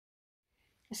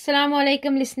Assalamu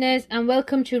alaikum listeners and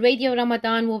welcome to Radio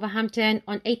Ramadan Wolverhampton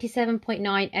on 87.9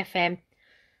 FM.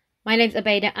 My name's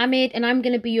Obaida Ahmed and I'm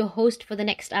going to be your host for the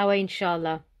next hour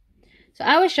inshallah. So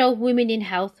our show Women in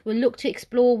Health will look to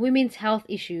explore women's health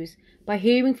issues by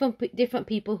hearing from different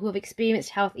people who have experienced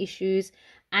health issues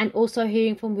and also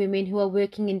hearing from women who are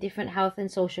working in different health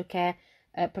and social care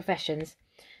professions.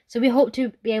 So we hope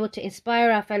to be able to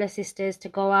inspire our fellow sisters to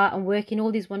go out and work in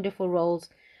all these wonderful roles.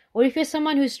 Or if you're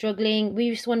someone who's struggling, we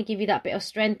just want to give you that bit of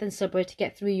strength and sabr to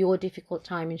get through your difficult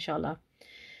time, inshallah.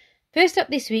 First up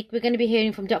this week, we're going to be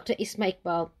hearing from Dr. Isma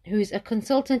Iqbal, who's a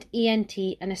consultant ENT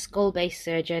and a skull-based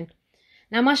surgeon.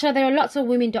 Now, mashallah, there are lots of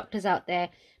women doctors out there,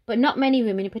 but not many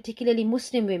women, particularly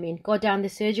Muslim women, go down the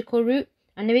surgical route.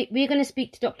 And we're going to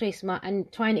speak to Dr. Isma and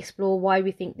try and explore why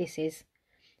we think this is.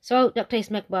 So, Dr.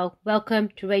 Isma Iqbal, welcome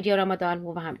to Radio Ramadan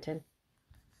Wolverhampton.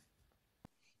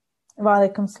 Wa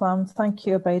alaikum salam. Thank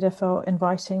you, Obaida, for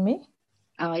inviting me.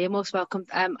 You're most welcome.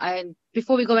 And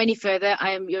before we go any further,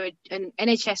 you're an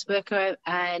NHS worker,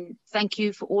 and thank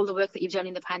you for all the work that you've done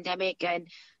in the pandemic. And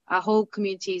our whole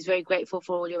community is very grateful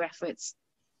for all your efforts.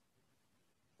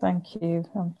 Thank you.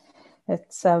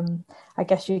 It's I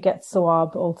guess you get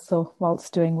sawab also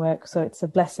whilst doing work, so it's a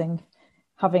blessing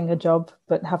having a job.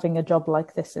 But having a job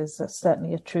like this is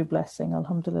certainly a true blessing.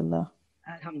 Alhamdulillah.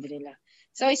 Alhamdulillah.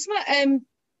 So Isma,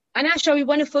 on our show, we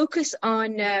want to focus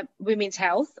on women's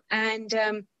health and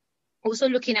also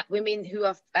looking at women who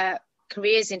have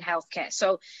careers in healthcare.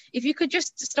 So if you could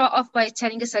just start off by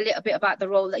telling us a little bit about the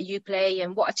role that you play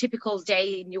and what a typical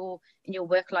day in your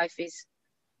work life is.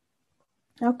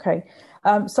 Okay.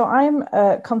 So I'm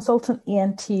a consultant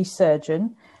ENT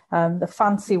surgeon. The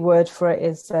fancy word for it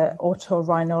is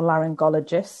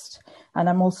otorhinolaryngologist. And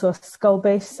I'm also a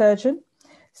skull-based surgeon.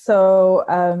 So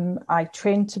I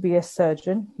trained to be a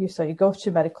surgeon. So you go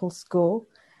to medical school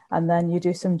and then you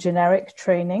do some generic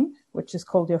training, which is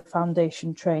called your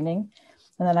foundation training.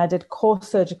 And then I did core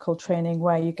surgical training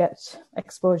where you get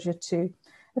exposure to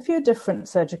a few different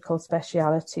surgical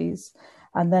specialities.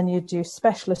 And then you do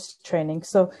specialist training.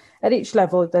 So at each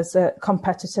level, there's a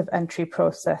competitive entry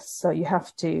process. So you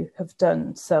have to have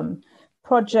done some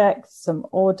projects, some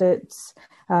audits,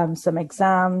 some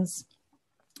exams,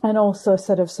 and also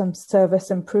sort of some service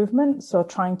improvement. So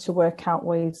trying to work out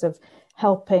ways of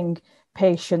helping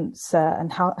patients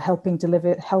and helping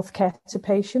deliver healthcare to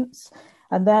patients.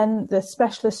 And then the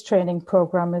specialist training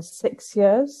program is 6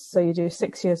 years. So you do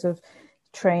 6 years of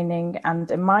training. And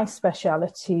in my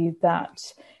specialty,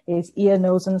 that is ear,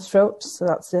 nose and throat. So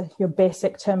that's your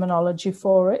basic terminology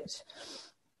for it.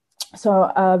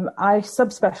 So I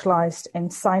subspecialized in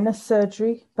sinus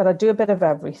surgery, but I do a bit of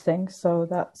everything. So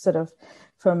that sort of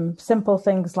from simple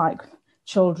things like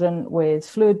children with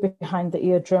fluid behind the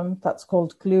eardrum, that's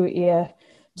called glue ear,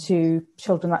 to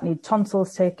children that need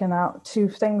tonsils taken out, to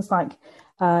things like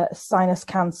sinus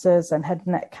cancers and head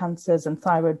and neck cancers and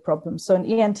thyroid problems. So an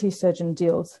ENT surgeon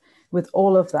deals with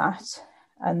all of that.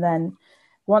 And then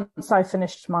once I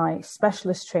finished my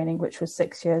specialist training, which was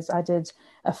 6 years, I did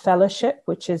a fellowship,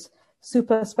 which is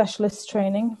super specialist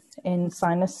training in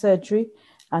sinus surgery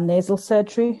and nasal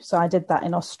surgery. So I did that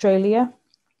in Australia.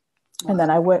 And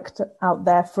then I worked out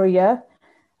there for a year.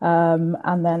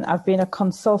 And then I've been a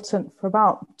consultant for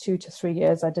about 2 to 3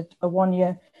 years. I did a 1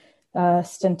 year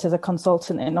stint as a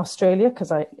consultant in Australia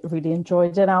because I really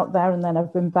enjoyed it out there. And then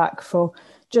I've been back for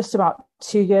just about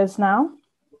 2 years now.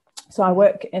 So I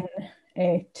work in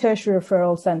a tertiary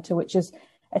referral centre, which is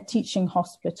a teaching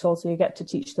hospital. So you get to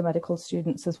teach the medical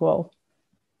students as well.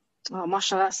 Oh,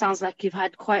 mashallah, that sounds like you've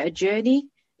had quite a journey.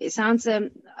 It sounds, I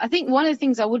think one of the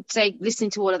things I would say,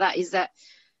 listening to all of that, is that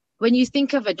when you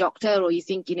think of a doctor or you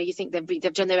think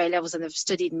they've done their A-levels and they've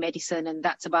studied medicine and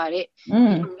that's about it, you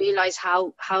don't realise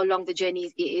how long the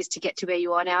journey it is to get to where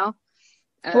you are now.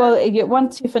 Well,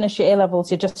 once you finish your A-levels,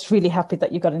 you're just really happy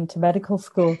that you got into medical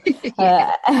school.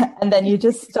 And then you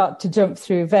just start to jump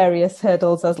through various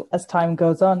hurdles as time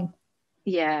goes on.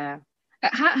 Yeah.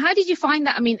 How did you find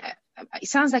that? I mean, it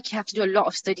sounds like you have to do a lot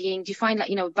of studying. Do you find that,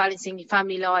 balancing your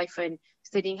family life and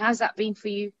studying, how's that been for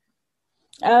you?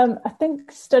 I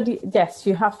think yes,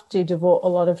 you have to devote a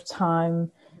lot of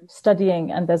time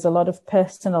studying, and there's a lot of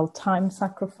personal time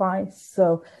sacrifice.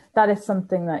 So that is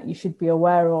something that you should be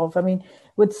aware of. I mean,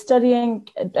 with studying,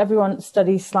 everyone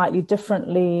studies slightly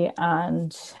differently.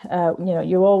 And,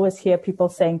 you always hear people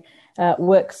saying,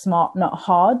 work smart, not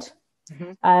hard.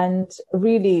 Mm-hmm. And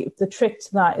really the trick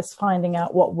to that is finding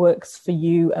out what works for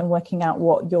you and working out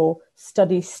what your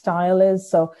study style is.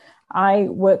 So I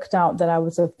worked out that I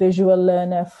was a visual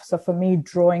learner. So for me,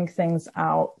 drawing things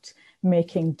out,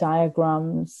 making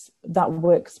diagrams, that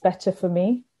works better for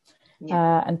me.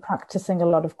 And practicing a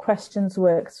lot of questions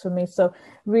works for me. So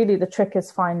really the trick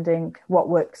is finding what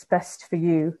works best for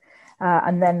you,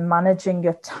 and then managing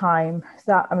your time.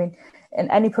 In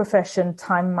any profession,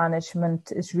 time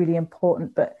management is really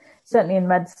important, but certainly in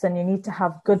medicine, you need to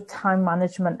have good time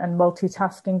management and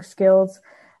multitasking skills.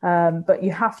 But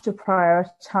you have to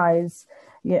prioritize,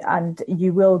 and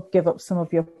you will give up some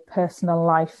of your personal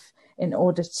life in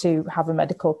order to have a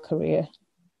medical career.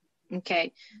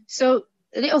 Okay, so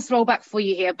a little throwback for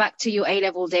you here, back to your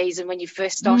A-level days and when you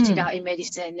first started out in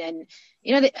medicine. And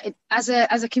as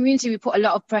a community, we put a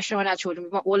lot of pressure on our children. We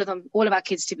want all of our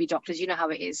kids to be doctors. You know how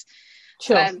it is.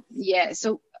 Sure.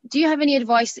 So do you have any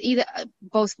advice, either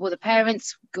both for the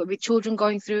parents with children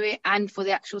going through it and for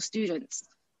the actual students?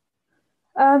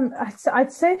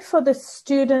 I'd say for the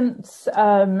students,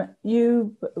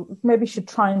 you maybe should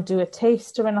try and do a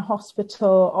taster in a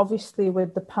hospital. Obviously,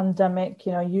 with the pandemic,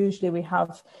 usually we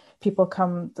have people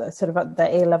come sort of at their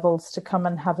A-levels to come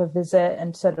and have a visit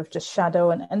and sort of just shadow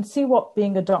and see what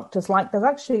being a doctor's like. There's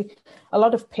actually a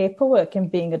lot of paperwork in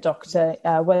being a doctor,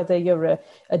 whether you're a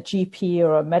GP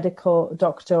or a medical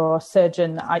doctor or a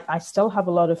surgeon. I still have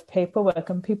a lot of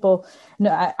paperwork, and people,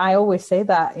 I always say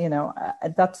that,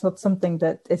 that's not something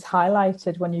that is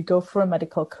highlighted when you go for a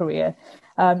medical career.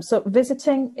 So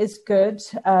visiting is good,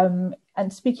 and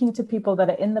speaking to people that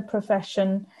are in the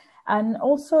profession, and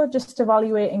also just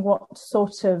evaluating what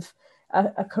sort of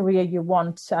a career you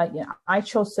want. I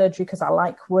chose surgery because I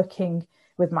like working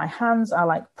with my hands. I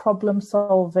like problem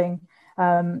solving.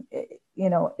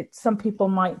 Some people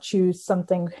might choose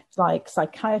something like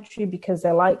psychiatry because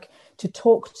they like to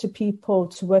talk to people,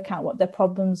 to work out what their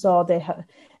problems are.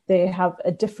 They have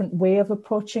a different way of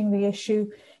approaching the issue.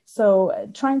 So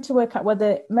trying to work out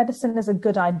whether medicine is a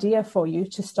good idea for you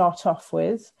to start off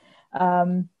with.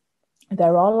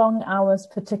 There are long hours,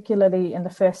 particularly in the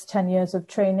first 10 years of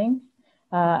training,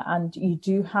 and you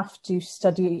do have to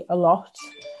study a lot.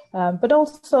 But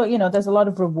also, there's a lot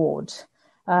of reward.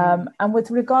 And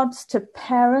with regards to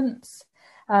parents,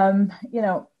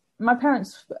 my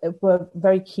parents were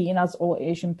very keen, as all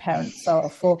Asian parents are,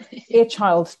 for a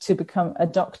child to become a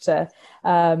doctor.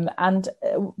 And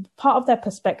part of their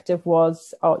perspective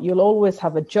was, you'll always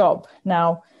have a job.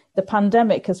 Now, the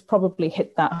pandemic has probably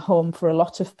hit that home for a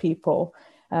lot of people.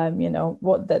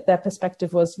 Their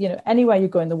perspective was, anywhere you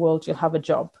go in the world, you'll have a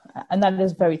job. And that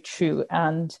is very true.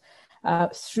 And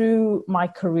through my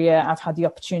career, I've had the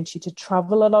opportunity to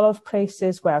travel a lot of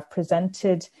places where I've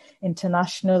presented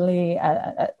internationally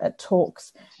at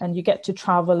talks, and you get to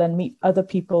travel and meet other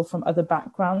people from other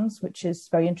backgrounds, which is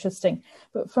very interesting.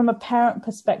 But from a parent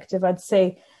perspective, I'd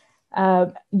say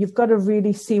you've got to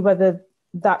really see whether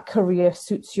that career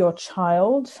suits your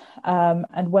child,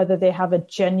 and whether they have a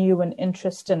genuine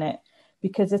interest in it,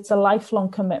 because it's a lifelong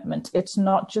commitment. It's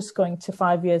not just going to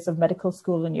 5 years of medical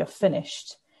school and you're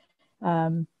finished.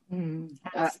 I'd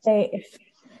say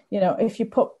if you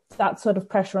put that sort of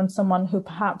pressure on someone who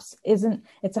perhaps isn't,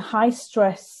 it's a high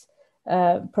stress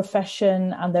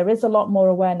profession, and there is a lot more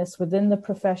awareness within the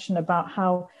profession about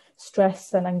how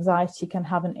stress and anxiety can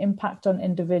have an impact on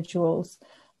individuals.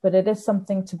 But it is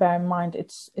something to bear in mind.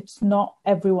 It's not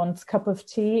everyone's cup of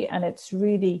tea, and it's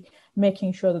really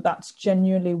making sure that that's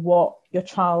genuinely what your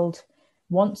child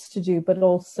wants to do, but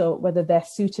also whether they're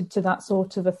suited to that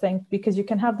sort of a thing, because you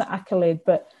can have the accolade,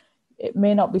 but it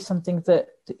may not be something that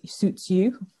suits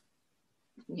you.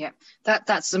 Yeah,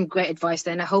 that's some great advice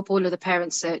there. And I hope all of the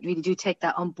parents really do take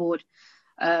that on board.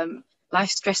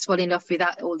 Life's stressful enough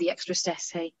without all the extra stress,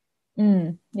 hey?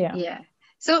 Yeah.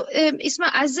 So,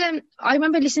 Isma, I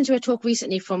remember listening to a talk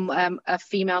recently from a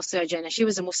female surgeon, and she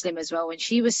was a Muslim as well, and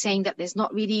she was saying that there's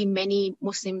not really many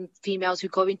Muslim females who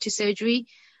go into surgery.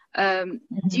 Do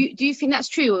you think that's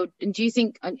true, and do you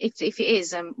think, if it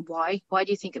is, why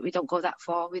do you think that we don't go that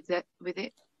far with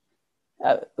it?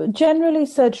 Generally,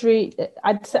 surgery,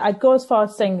 I'd go as far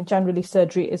as saying generally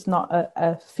surgery is not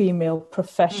a female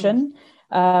profession.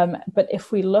 But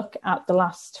if we look at the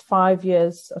last 5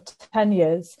 years or 10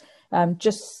 years,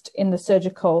 just in the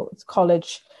surgical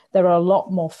college, there are a lot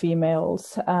more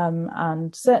females.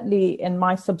 And certainly in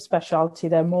my subspecialty,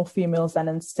 there are more females than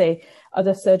in, say,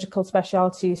 other surgical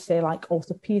specialties, say like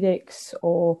orthopedics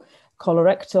or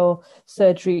colorectal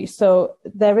surgery. So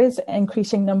there is an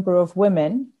increasing number of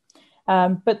women.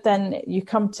 But then you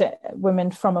come to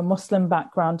women from a Muslim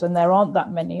background, and there aren't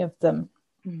that many of them.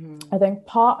 I think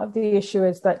part of the issue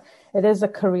is that it is a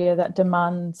career that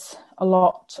demands a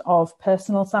lot of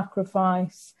personal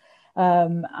sacrifice,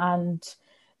 and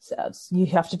So you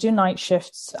have to do night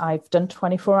shifts. I've done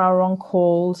 24-hour on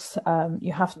calls.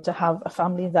 You have to have a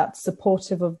family that's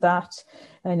supportive of that.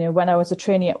 And when I was a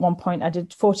trainee at one point, I did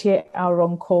 48-hour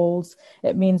on calls.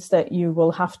 It means that you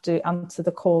will have to answer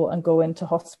the call and go into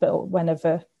hospital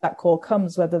whenever that call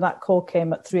comes, whether that call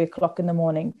came at 3 o'clock in the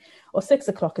morning or 6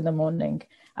 o'clock in the morning.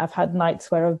 I've had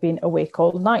nights where I've been awake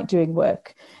all night doing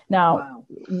work. Now,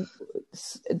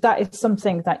 that is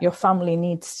something that your family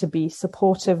needs to be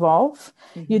supportive of.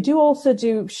 You do also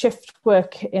do shift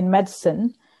work in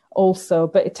medicine also,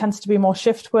 but it tends to be more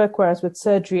shift work, whereas with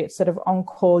surgery, it's sort of on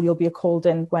call. You'll be called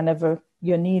in whenever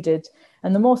you're needed.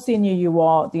 And the more senior you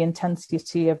are, the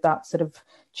intensity of that sort of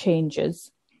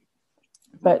changes.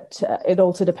 But it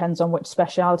also depends on which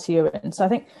specialty you're in. So I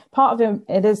think part of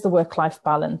it is the work-life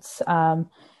balance.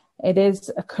 It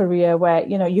is a career where,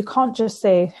 you can't just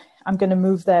say, I'm going to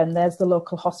move there and there's the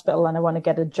local hospital and I want to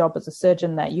get a job as a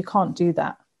surgeon there. You can't do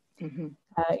that.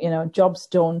 Jobs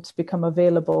don't become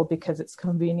available because it's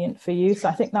convenient for you. So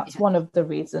I think that's one of the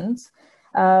reasons.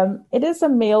 It is a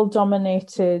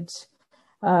male-dominated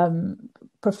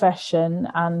profession,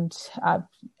 and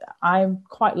I'm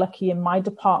quite lucky in my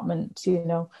department.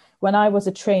 When I was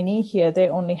a trainee here, they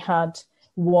only had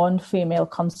one female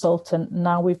consultant.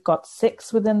 Now we've got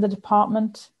 6 within the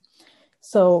department.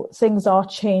 So things are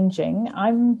changing.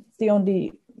 I'm the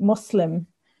only Muslim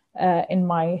in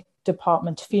my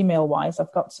department, female-wise.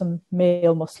 I've got some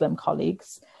male Muslim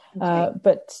colleagues.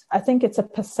 But I think it's a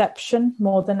perception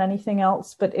more than anything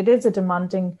else. But it is a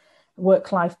demanding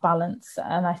work-life balance.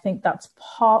 And I think that's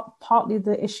partly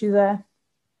the issue there.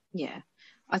 Yeah.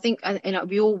 I think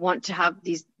we all want to have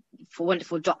these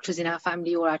wonderful doctors in our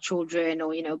family or our children,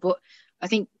 but I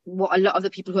think what a lot of the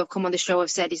people who have come on the show have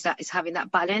said is having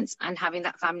that balance and having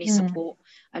that family support.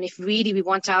 And if really we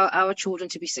want our children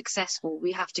to be successful,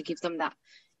 we have to give them that,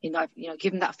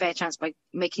 give them that fair chance by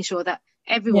making sure that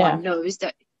everyone knows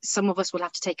that some of us will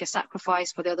have to take a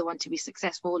sacrifice for the other one to be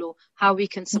successful, or how we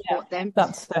can support them.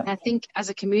 That's it. And I think as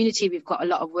a community, we've got a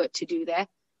lot of work to do there.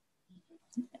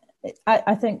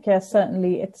 I think,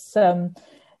 certainly it's,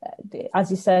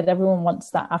 as you said, everyone wants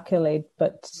that accolade,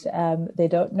 but they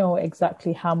don't know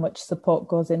exactly how much support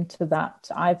goes into that.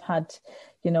 I've had,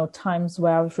 times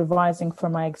where I was revising for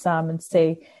my exam and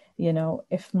say,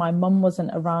 if my mum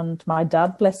wasn't around, my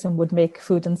dad, bless him, would make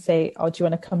food and say, oh, do you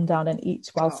want to come down and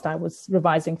eat whilst I was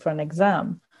revising for an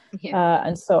exam?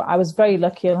 And so I was very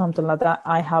lucky, alhamdulillah, that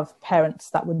I have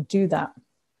parents that would do that.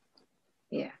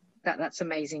 Yeah. That's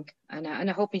amazing, and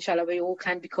I hope inshallah we all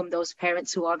can become those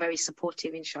parents who are very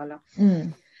supportive, inshallah.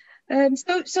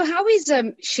 So how is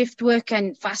shift work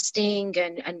and fasting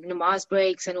and namaz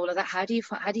breaks and all of that? How do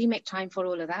you make time for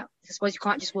all of that? I suppose you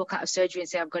can't just walk out of surgery and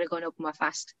say I've got to go and open my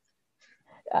fast.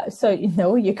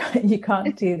 You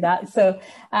can't do that. So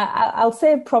I'll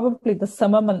say probably the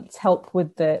summer months help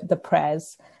with the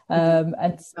prayers,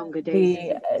 and longer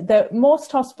days.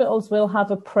 Most hospitals will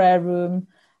have a prayer room.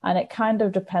 And it kind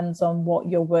of depends on what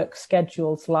your work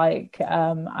schedule's like.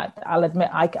 I'll admit,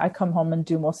 I come home and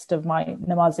do most of my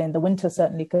namaz in the winter,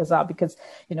 certainly because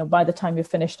by the time you're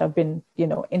finished, I've been,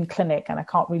 in clinic and I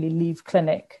can't really leave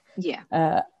clinic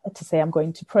to say I'm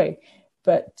going to pray.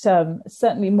 But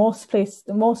certainly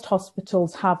most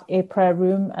hospitals have a prayer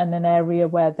room and an area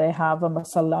where they have a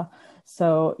masalla.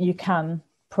 So you can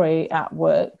pray at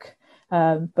work,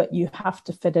 but you have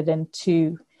to fit it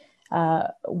into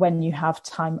when you have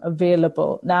time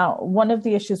available. Now, one of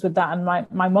the issues with that, and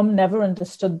my mum never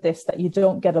understood this, that you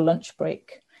don't get a lunch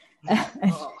break.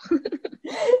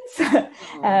 So,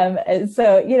 as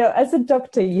a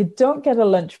doctor, you don't get a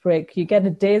lunch break. You get a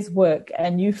day's work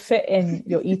and you fit in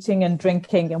your eating and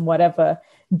drinking and whatever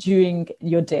during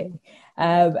your day.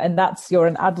 And that's, you're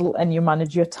an adult and you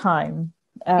manage your time.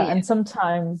 And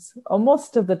sometimes, or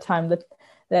most of the time, that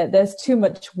there's too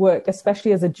much work,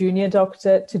 especially as a junior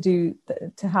doctor, to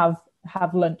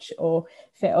have lunch, or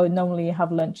normally you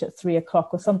have lunch at 3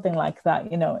 o'clock or something like that.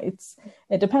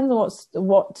 It depends on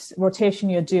what rotation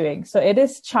you're doing. So it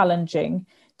is challenging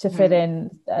to fit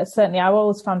in. Certainly, I've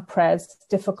always found prayers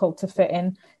difficult to fit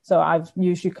in. So I've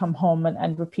usually come home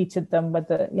and repeated them,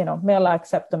 whether, may Allah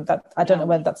accept them. That I don't know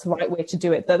whether that's the right way to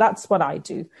do it, but that's what I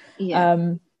do.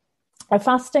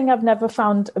 Fasting, I've never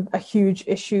found a huge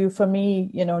issue for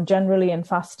me. Generally in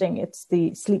fasting, it's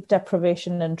the sleep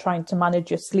deprivation and trying to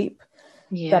manage your sleep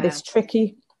that is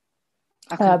tricky.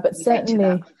 But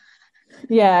certainly,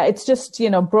 it's just,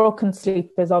 broken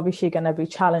sleep is obviously going to be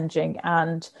challenging.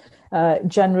 And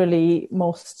generally,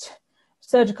 most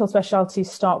surgical specialties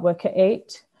start work at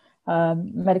 8.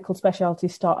 Medical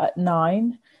specialties start at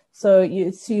 9. So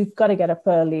you've got to get up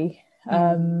early.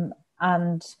 And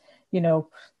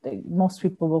most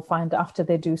people will find after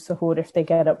they do suhoor, if they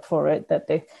get up for it, that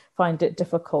they find it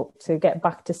difficult to get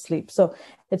back to sleep. So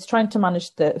it's trying to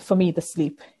manage for me, the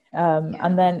sleep.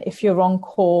 And then if you're on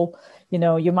call,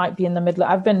 you might be in the middle.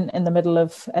 I've been in the middle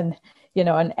of an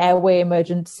airway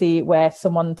emergency where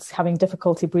someone's having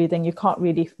difficulty breathing. You can't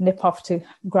really nip off to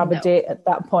grab a date at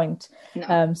that point.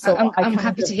 No. So I'm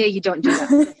happy to hear you don't do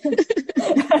that.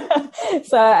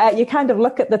 So you kind of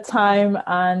look at the time,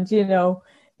 and you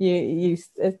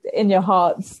in your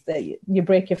hearts that you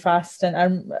break your fast.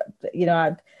 And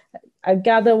I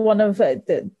gather one of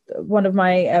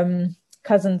my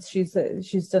cousins, she's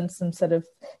done some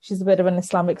she's a bit of an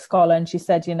Islamic scholar, and she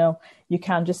said, you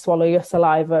can just swallow your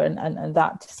saliva and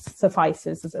that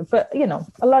suffices. But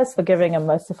Allah is forgiving and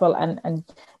merciful, and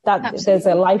that Absolutely. There's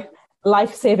a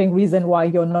life-saving reason why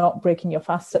you're not breaking your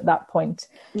fast at that point.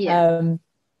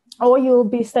 Or you'll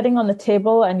be sitting on the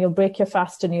table and you'll break your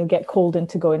fast and you'll get called in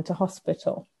to go into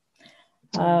hospital.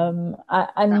 And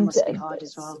that must be hard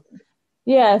as well.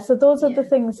 Yeah, so those are the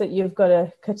things that you've got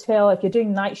to curtail. If you're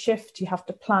doing night shift, you have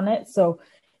to plan it. So,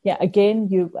 again,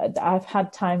 I've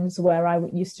had times where I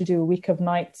used to do a week of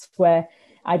nights where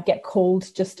I'd get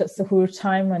called just at suhoor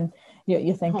time, and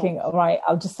you're thinking, all right,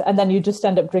 and then you just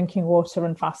end up drinking water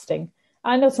and fasting.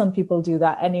 I know some people do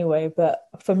that anyway, but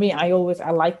for me, I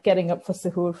like getting up for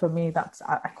suhoor. For me,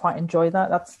 I quite enjoy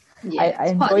that. I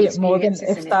enjoy it more than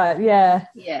iftar.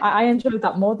 I enjoy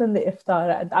that more than the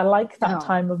iftar. I like that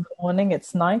time of the morning.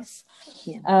 It's nice.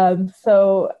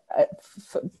 So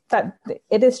that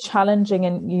it is challenging,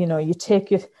 and you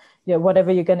take your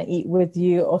whatever you're going to eat with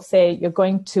you, or say you're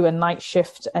going to a night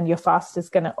shift and your fast is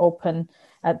going to open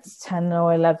at 10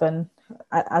 or 11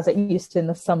 as it used to in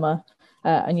the summer.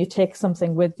 And you take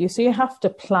something with you, so you have to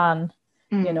plan.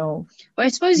 Well, I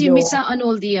suppose you miss out on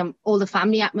all the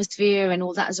family atmosphere and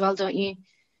all that as well, don't you?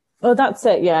 Well, that's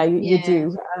it. You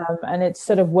do, and it's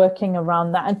sort of working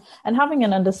around that and having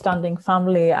an understanding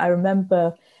family. I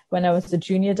remember when I was a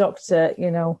junior doctor,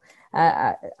 we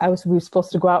were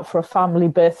supposed to go out for a family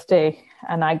birthday,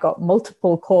 and I got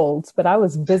multiple calls, but I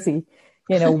was busy,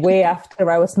 way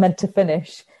after I was meant to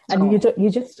finish, and you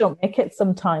just don't make it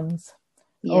sometimes.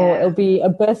 Or it'll be a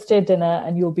birthday dinner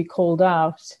and you'll be called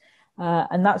out,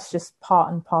 and that's just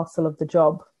part and parcel of the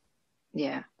job.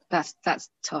 That's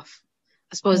tough.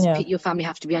 I suppose your family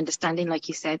have to be understanding, like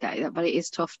you said, that but it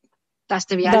is tough. That's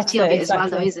the reality of it exactly.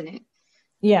 As well, though, isn't it?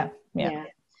 Yeah.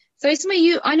 So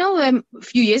Isma, I know a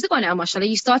few years ago now, mashallah,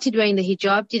 you started wearing the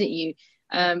hijab, didn't you?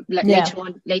 Later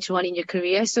on in your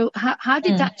career. So how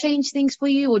did that change things for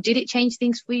you, or did it change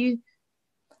things for you?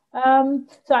 So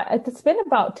it's been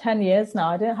about 10 years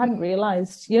now. I hadn't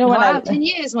realized, 10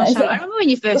 years, mashallah. I remember when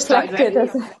you first started.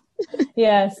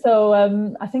 So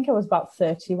I think I was about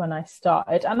 30 when I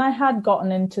started, and I had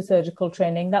gotten into surgical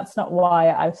training. That's not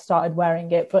why I started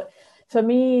wearing it, but for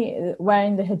me,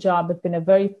 wearing the hijab had been a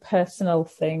very personal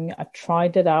thing. I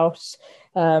tried it out,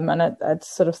 and I'd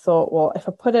sort of thought, well, if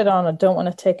I put it on, I don't want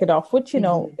to take it off, which,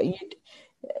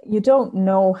 you don't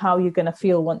know how you're going to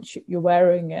feel once you're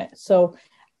wearing it. So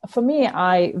for me,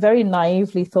 I very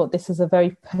naively thought this is a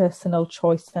very personal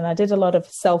choice, and I did a lot of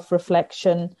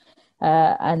self-reflection,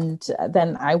 and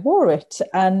then I wore it,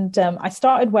 and I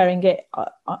started wearing it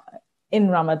in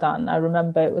Ramadan. I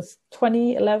remember it was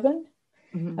 2011,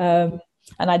 and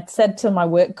I'd said to my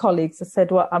work colleagues, I said,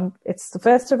 well, it's the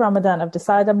first of Ramadan. I've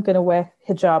decided I'm going to wear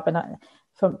hijab, and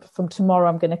from tomorrow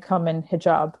I'm going to come in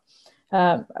hijab.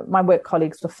 My work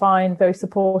colleagues were fine, very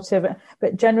supportive,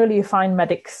 but generally you find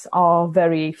medics are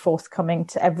very forthcoming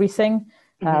to everything.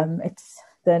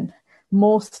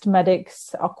 Most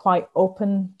medics are quite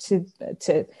open to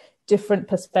different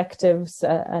perspectives,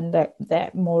 and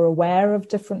they're more aware of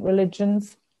different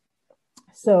religions.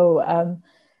 So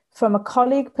from a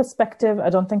colleague perspective, I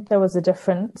don't think there was a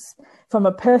difference. From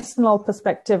a personal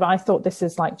perspective, I thought this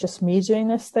is like just me doing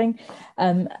this thing.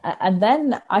 And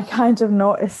then I kind of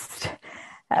noticed,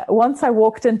 once I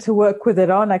walked into work with it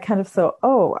on, I kind of thought,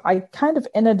 I kind of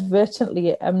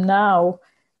inadvertently am now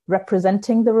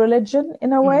representing the religion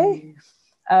in a way,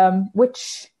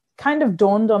 which kind of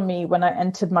dawned on me when I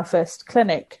entered my first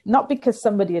clinic, not because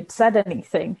somebody had said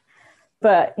anything,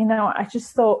 but, I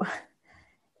just thought,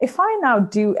 if I now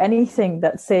do anything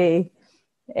that, say,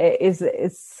 is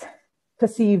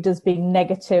perceived as being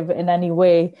negative in any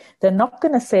way, they're not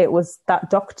going to say it was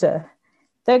that doctor.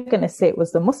 They're going to say it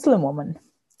was the Muslim woman.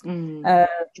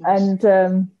 It's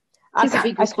a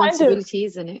big responsibility,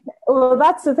 isn't it? Well,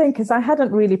 that's the thing, because I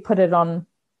hadn't really put it on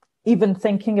even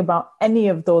thinking about any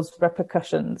of those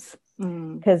repercussions,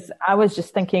 because I was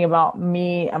just thinking about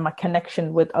me and my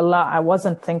connection with Allah. I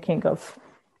wasn't thinking of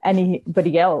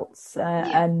anybody else.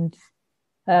 And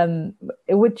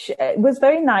which was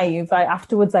very naive.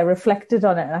 Afterwards, I reflected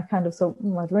on it and I kind of thought,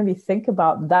 I'd really think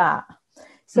about that.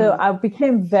 So I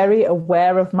became very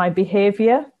aware of my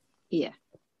behavior. Yeah.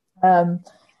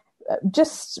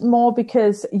 Just more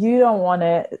because you don't want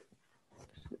to,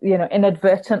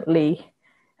 inadvertently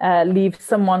leave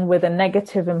someone with a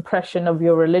negative impression of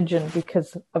your religion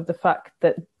because of the fact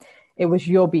that it was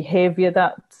your behavior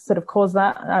that sort of caused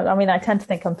that. I mean, I tend to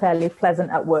think I'm fairly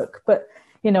pleasant at work, but,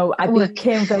 I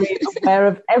became very aware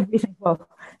of everything. Well,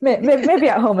 maybe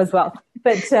at home as well,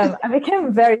 but I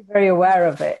became very, very aware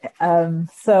of it.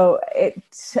 So it...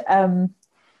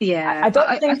 I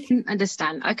can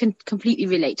understand. I can completely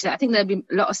relate to that. I think there'll be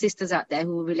a lot of sisters out there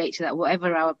who will relate to that,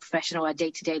 whatever our professional, our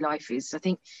day-to-day life is. I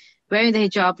think wearing the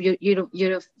hijab, you're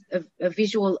a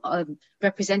visual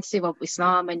representative of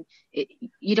Islam, and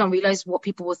you don't realize what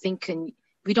people will think, and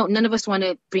none of us want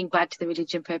to bring bad to the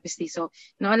religion purposely. So,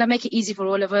 Allah make it easy for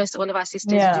all of us, all of our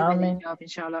sisters to do the hijab,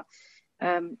 inshallah.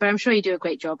 But I'm sure you do a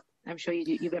great job. I'm sure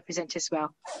you represent us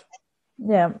well.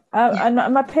 Yeah, and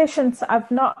my patients, I've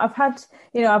had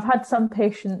some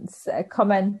patients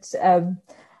comment.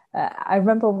 I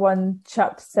remember one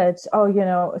chap said,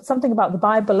 it's something about the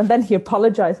Bible, and then he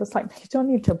apologized. I was like, you don't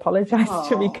need to apologize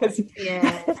to me because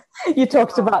you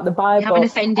talked about the Bible. You haven't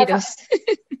offended us.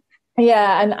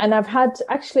 Yeah, and I had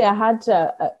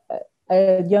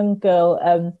a young girl,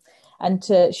 and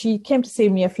she came to see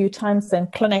me a few times in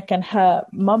clinic, and her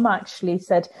mum actually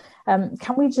said,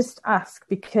 can we just ask,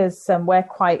 because we're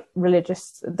quite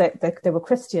religious, they were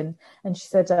Christian, and she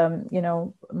said,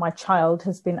 my child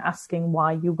has been asking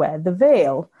why you wear the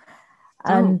veil.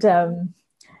 And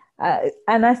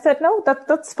I said, no,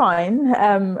 that's fine,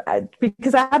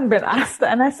 because I hadn't been asked.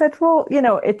 And I said, well,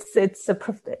 it's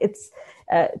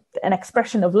an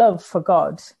expression of love for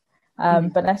God.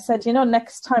 But I said,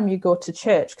 next time you go to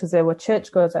church, because there were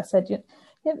churchgoers, I said,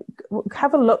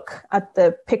 have a look at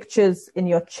the pictures in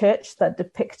your church that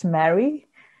depict Mary,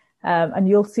 and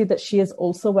you'll see that she is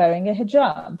also wearing a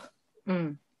hijab.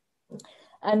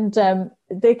 And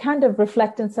they kind of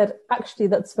reflect and said, actually,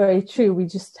 that's very true. We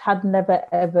just had never,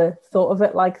 ever thought of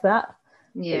it like that.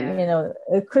 Yeah.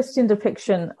 A Christian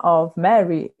depiction of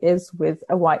Mary is with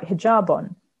a white hijab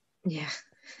on. Yeah,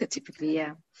 typically,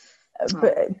 yeah.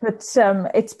 But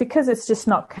it's because it's just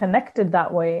not connected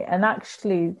that way. And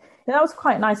actually, that was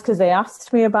quite nice because they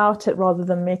asked me about it rather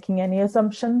than making any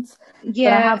assumptions.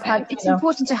 Yeah, it's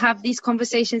important to have these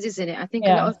conversations, isn't it? I think a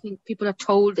lot of people are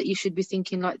told that you should be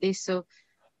thinking like this. So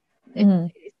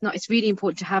it's really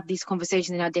important to have these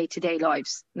conversations in our day-to-day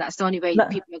lives. And that's the only way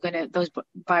those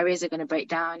barriers are going to break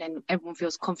down and everyone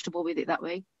feels comfortable with it that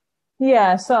way.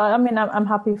 Yeah, so I mean, I'm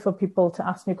happy for people to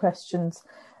ask me questions,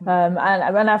 and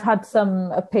I've had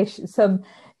some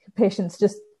patients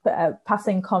just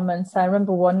passing comments. I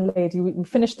remember one lady, we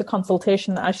finished the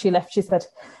consultation. As she left, she said,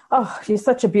 "Oh, she's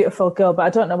such a beautiful girl, but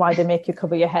I don't know why they make you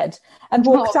cover your head," and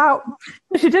walked out.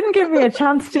 She didn't give me a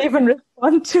chance to even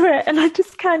respond to it, and I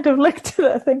just kind of looked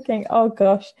at her thinking, "Oh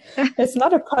gosh, it's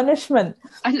not a punishment."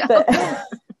 I know.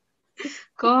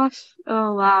 Gosh,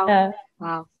 oh wow, yeah.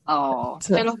 Wow. Oh,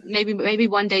 maybe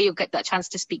one day you'll get that chance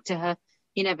to speak to her.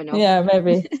 You never know. Yeah,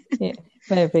 maybe. Yeah,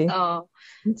 maybe. Oh,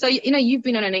 so you've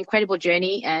been on an incredible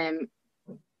journey.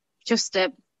 Just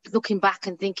looking back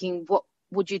and thinking, what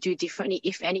would you do differently,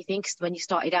 if anything, when you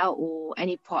started out, or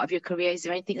any part of your career? Is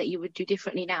there anything that you would do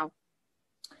differently now?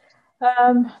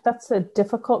 That's a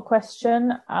difficult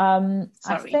question. Sorry.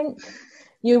 I think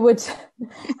you would,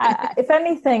 if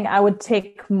anything, I would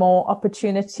take more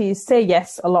opportunities, say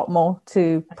yes a lot more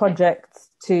to projects,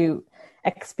 to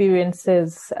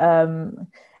experiences.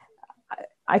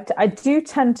 I do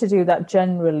tend to do that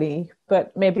generally,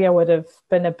 but maybe I would have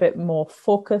been a bit more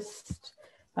focused.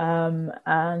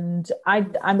 And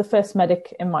I'm the first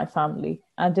medic in my family.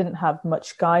 I didn't have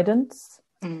much guidance.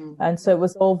 And so it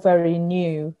was all very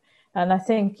new. And I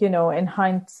think, in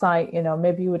hindsight,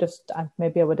 maybe I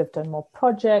would have done more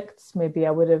projects. Maybe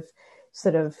I would have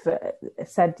sort of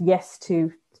said yes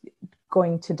to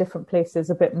going to different places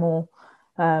a bit more.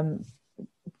 Those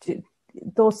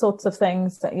sorts of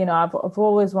things that, I've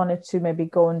always wanted to maybe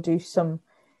go and do some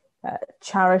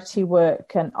charity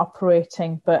work and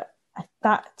operating. But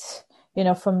that,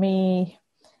 for me,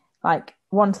 like,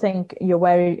 one thing you're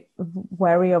wary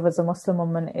of as a Muslim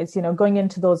woman is, going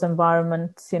into those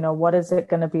environments, what is it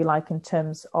going to be like in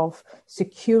terms of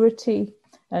security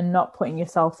and not putting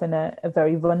yourself in a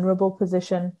very vulnerable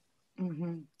position.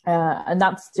 And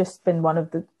that's just been one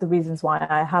of the reasons why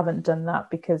I haven't done that,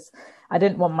 because I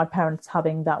didn't want my parents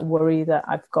having that worry that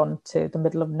I've gone to the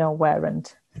middle of nowhere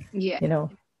and, Yeah.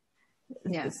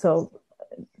 So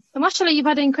mashallah, you've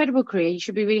had an incredible career. You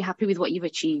should be really happy with what you've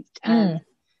achieved.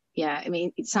 Yeah, I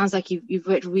mean, it sounds like you've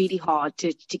worked really hard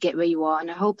to get where you are.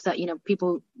 And I hope that,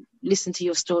 people listen to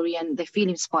your story and they feel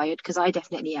inspired, because I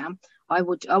definitely am. I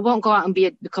won't go out and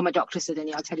become a doctor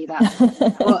suddenly, I'll tell you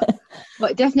that.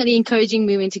 but definitely encouraging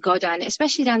women to go down,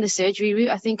 especially down the surgery route.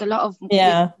 I think a lot of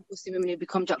Muslim women who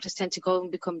become doctors tend to go and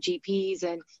become GPs,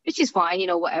 and which is fine,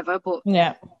 whatever. But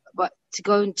to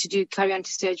go and carry on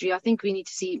to surgery, I think we need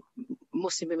to see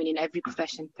Muslim women in every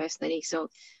profession, personally. So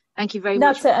thank you very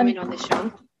much for coming on the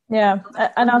show. Yeah,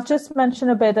 and I'll just mention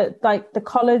a bit that, like,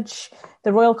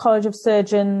 the Royal College of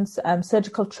Surgeons,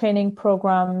 surgical training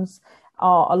programs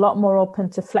are a lot more open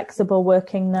to flexible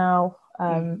working now.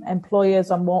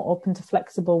 Employers are more open to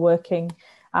flexible working.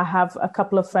 I have a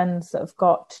couple of friends that have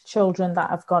got children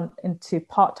that have gone into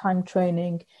part-time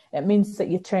training. It means that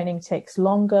your training takes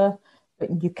longer,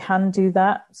 but you can do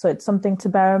that. So it's something to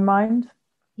bear in mind.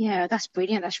 Yeah, that's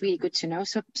brilliant. That's really good to know.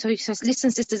 So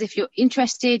listen, sisters, if you're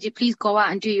interested, you please go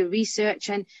out and do your research.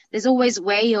 And there's always a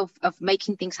way of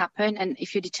making things happen. And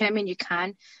if you're determined, you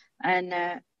can.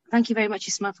 And thank you very much,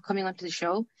 Isma, for coming onto the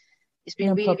show. It's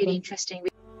been really interesting.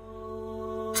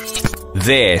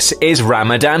 This is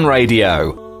Ramadan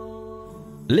Radio.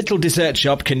 Little Dessert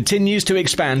Shop continues to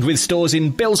expand with stores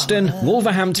in Bilston,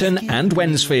 Wolverhampton and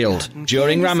Wednesfield.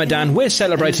 During Ramadan, we're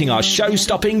celebrating our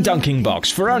show-stopping dunking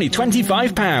box for only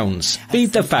 £25.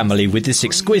 Feed the family with this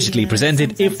exquisitely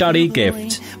presented iftari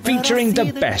gift, featuring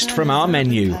the best from our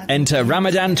menu. Enter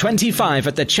Ramadan 25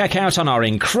 at the checkout on our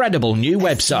incredible new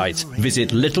website. Visit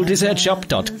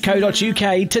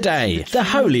littledessertshop.co.uk today. The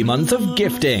holy month of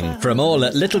gifting. From all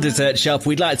at Little Dessert Shop,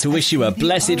 we'd like to wish you a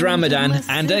blessed Ramadan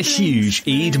and a huge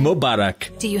Eid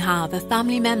Mubarak. Do you have a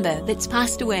family member that's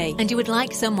passed away and you would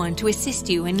like someone to assist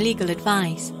you in legal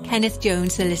advice? Kenneth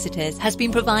Jones Solicitors has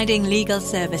been providing legal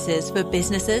services for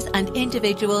businesses and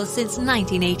individuals since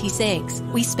 1986.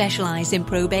 We specialise in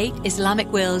probate, Islamic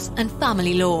wills and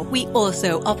family law. We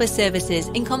also offer services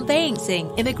in conveyancing,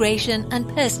 immigration and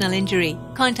personal injury.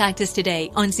 Contact us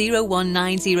today on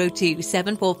 01902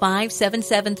 745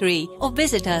 773 or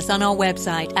visit us on our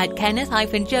website at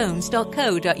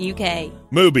kenneth-jones.co.uk.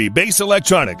 Mubi Bass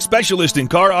Electronics, specialist in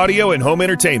car audio and home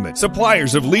entertainment.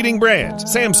 Suppliers of leading brands,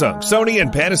 Samsung, Sony,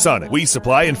 and Panasonic. We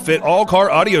supply and fit all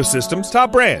car audio systems,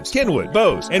 top brands, Kenwood,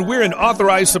 Bose, and we're an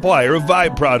authorized supplier of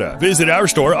Vibe product. Visit our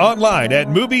store online at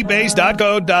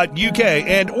mubibass.co.uk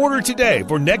and order today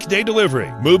for next day delivery.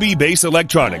 Mubi Bass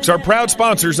Electronics are proud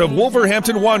sponsors of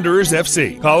Wolverhampton Wanderers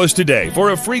FC. Call us today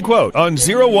for a free quote on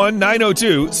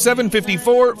 01902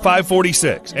 754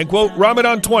 546 and quote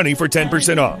Ramadan 20 for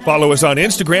 10% off. Follow us on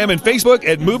Instagram and Facebook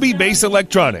at Mubi Bass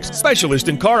Electronics, specialist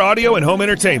in car audio and home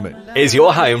entertainment. Is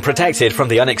your home protected from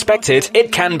the unexpected?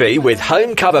 It can be with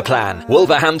Home Cover Plan,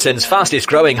 Wolverhampton's fastest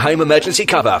growing home emergency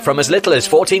cover from as little as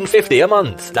 $14.50 a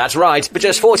month. That's right, for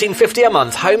just $14.50 a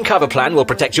month, Home Cover Plan will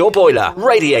protect your boiler,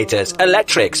 radiators,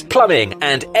 electrics, plumbing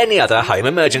and any other home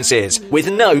emergencies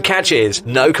with no catches,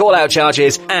 no call-out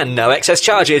charges and no excess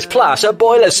charges plus a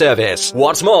boiler service.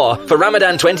 What's more, for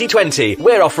Ramadan 2020,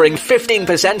 we're offering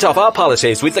 15% off our policies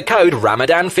with the code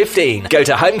Ramadan15. Go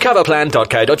to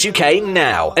homecoverplan.co.uk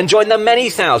now and join the many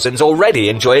thousands already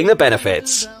enjoying the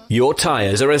benefits. Your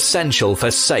tyres are essential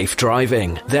for safe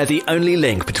driving. They're the only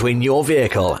link between your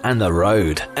vehicle and the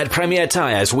road. At Premier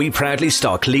Tyres, we proudly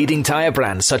stock leading tyre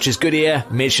brands such as Goodyear,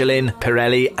 Michelin,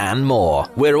 Pirelli and more.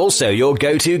 We're also your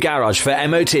go-to garage for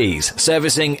MOTs,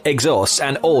 servicing, exhausts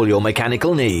and all your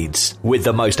mechanical needs. With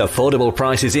the most affordable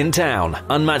prices in town,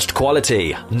 unmatched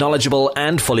quality, knowledgeable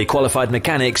and fully qualified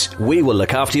mechanics, we will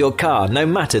look after your car no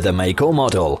matter the make or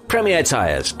model. Premier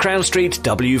Tyres, Crown Street,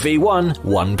 WV1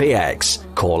 1PX.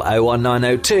 Call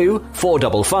 01902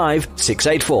 455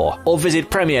 684 or visit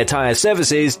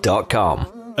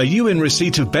premiertyreservices.com. Are you in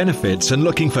receipt of benefits and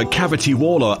looking for cavity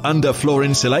wall or underfloor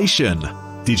insulation?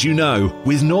 Did you know,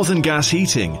 with Northern Gas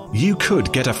Heating, you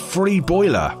could get a free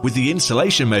boiler with the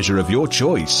insulation measure of your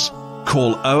choice?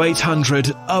 Call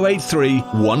 0800 083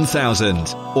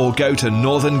 1000 or go to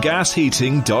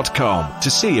northerngasheating.com to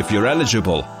see if you're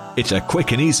eligible. It's a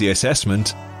quick and easy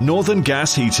assessment. Northern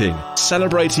Gas Heating,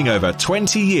 celebrating over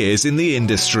 20 years in the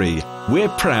industry. We're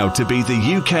proud to be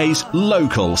the UK's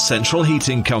local central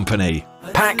heating company.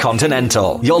 Pack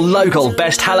Continental, your local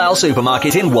best halal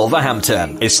supermarket in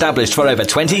Wolverhampton. Established for over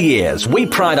 20 years, we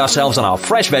pride ourselves on our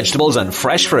fresh vegetables and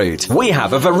fresh fruit. We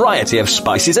have a variety of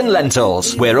spices and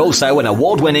lentils. We're also an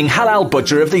award-winning Halal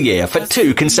Butcher of the Year for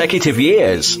 2 consecutive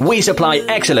years. We supply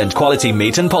excellent quality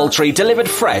meat and poultry delivered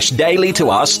fresh daily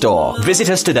to our store. Visit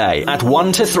us today at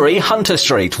 1 to 3 Hunter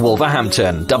Street,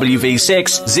 Wolverhampton,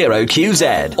 WV6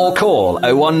 0QZ, or call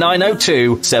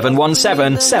 01902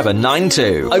 717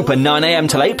 792. Open 9am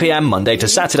till 8pm Monday to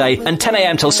Saturday and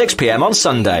 10am till 6pm on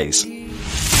Sundays.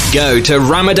 Go to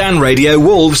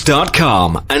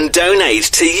RamadanRadioWolves.com and donate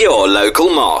to your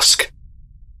local mosque.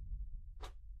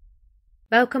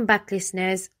 Welcome back,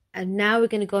 listeners. And now we're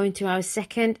going to go into our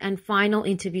second and final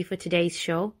interview for today's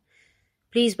show.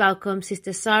 Please welcome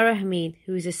Sister Sarah Hamid,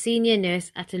 who is a senior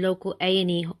nurse at a local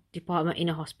A&E department in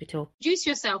a hospital. Introduce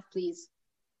yourself, please.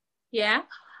 Yeah.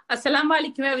 Assalamu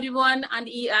alaikum, everyone, and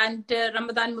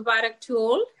Ramadan Mubarak to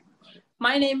all.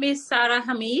 My name is Sarah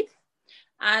Hamid,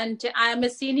 and I am a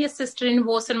senior sister in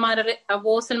Wosen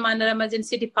Manor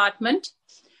Emergency Department.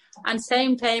 And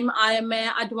same time, I am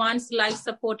an advanced life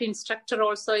support instructor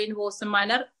also in Wosen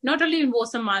Manor. Not only in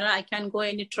Wosen Manor, I can go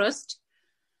any trust.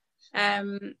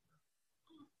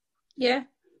 Yeah.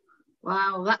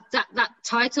 Wow, that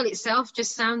title itself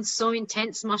just sounds so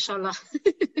intense, mashallah.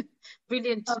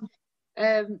 Brilliant.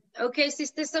 Okay,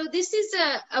 sister, so this is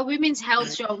a women's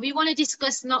health show. We want to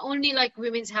discuss not only like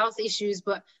women's health issues,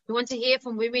 but we want to hear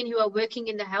from women who are working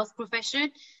in the health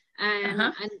profession.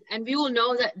 And we all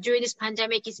know that during this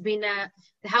pandemic, it's been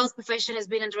the health profession has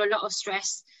been under a lot of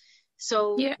stress.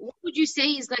 So what would you say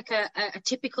is like a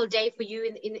typical day for you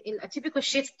in a typical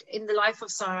shift in the life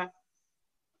of Sarah?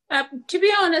 To be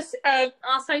honest, as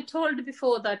I told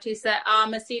before, that is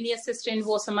I'm a senior sister in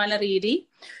Wosen Manor ED.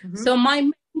 So my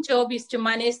main job is to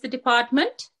manage the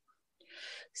department.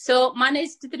 So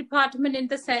manage the department in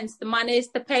the sense to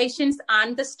manage the patients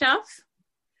and the staff.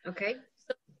 Okay.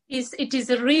 It is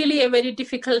really a very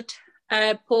difficult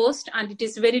post, and it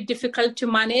is very difficult to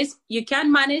manage. You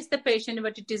can manage the patient,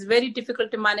 but it is very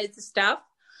difficult to manage the staff.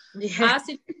 Yeah. As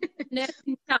it is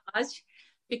in charge,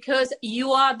 because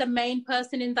you are the main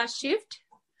person in that shift.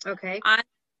 Okay. And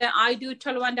I do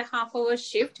 12.5-hour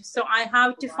shift. So I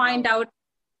have to find out,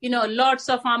 lots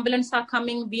of ambulance are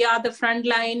coming. We are the front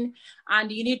line, and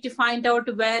you need to find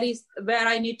out where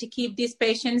I need to keep these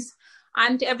patients.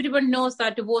 And everyone knows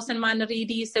that Wosen Manor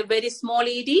ED is a very small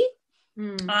ED.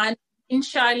 And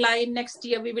inshallah, next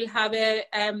year we will have a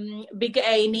big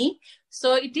A&E.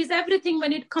 So it is everything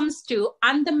when it comes to,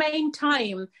 and the main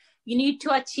time, you need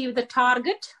to achieve the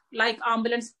target, like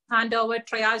ambulance handover,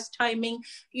 triage timing,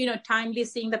 timely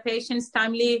seeing the patients,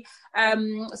 timely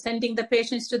sending the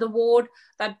patients to the ward,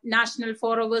 that national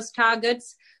 4 hours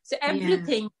targets. So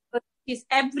everything. Is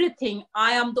everything.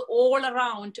 I am the all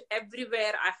around,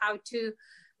 everywhere I have to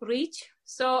reach.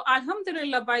 So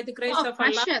alhamdulillah, by the grace of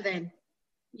pressure Allah. Then.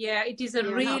 Yeah, it is a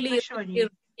really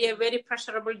a very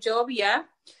pressurable job. Yeah.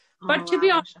 But to be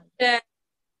honest,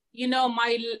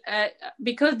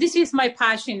 because this is my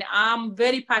passion, I'm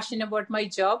very passionate about my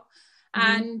job.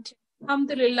 And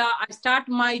alhamdulillah, I start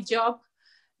my job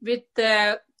with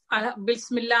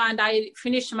Bismillah, and I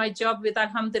finish my job with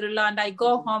alhamdulillah, and I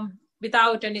go home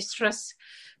without any stress.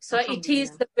 So it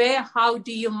is the way, how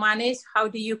do you manage, how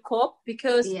do you cope?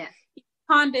 Because if you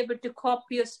can't able to cope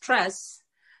your stress,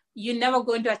 you're never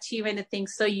going to achieve anything.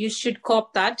 So you should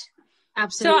cope that.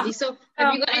 Absolutely. So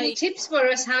have you got any tips for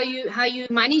us how you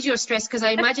manage your stress? Because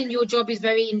I imagine your job is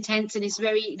very intense and it's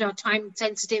very time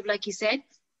sensitive, like you said.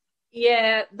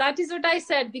 Yeah, that is what I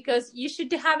said, because you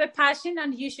should have a passion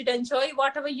and you should enjoy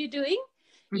whatever you're doing.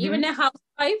 Even a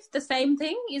housewife, the same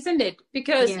thing, isn't it?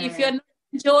 Because if you're not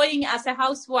enjoying as a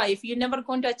housewife, you're never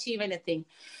going to achieve anything.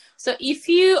 So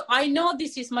I know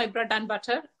this is my bread and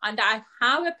butter, and I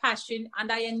have a passion,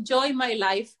 and I enjoy my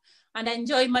life, and I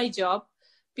enjoy my job,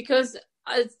 because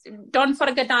don't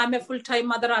forget, I'm a full-time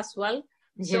mother as well.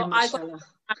 So I got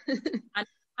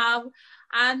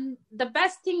and the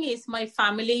best thing is my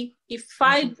family. If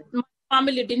my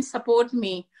family didn't support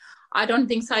me, I don't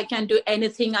think so I can do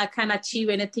anything. I can achieve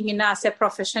anything as a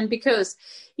profession, because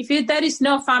if there is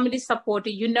no family support,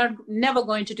 you're never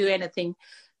going to do anything.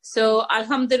 So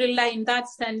alhamdulillah, in that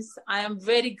sense, I am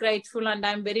very grateful, and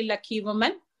I'm very lucky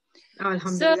woman. Oh,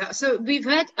 alhamdulillah. So we've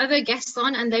heard other guests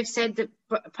on, and they've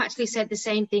practically said the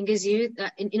same thing as you,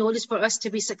 that in order for us to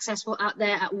be successful out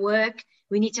there at work,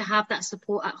 we need to have that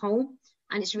support at home,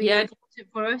 and it's really important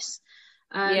for us.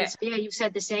 So you've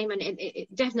said the same, and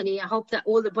it definitely, I hope that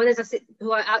all the brothers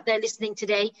who are out there listening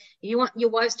today, if you want your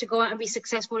wives to go out and be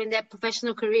successful in their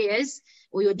professional careers,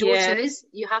 or your daughters,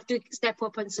 you have to step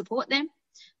up and support them,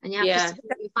 and you have to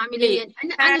support your family, and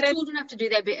the children have to do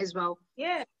their bit as well.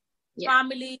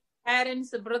 Family,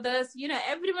 parents, brothers,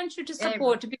 everyone should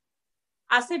support.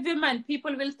 As a woman,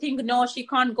 people will think, no, she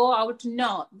can't go out.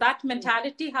 No, that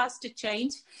mentality has to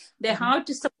change. They have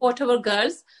to support our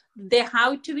girls. They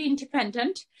have to be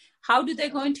independent. How do they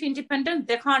go into independent?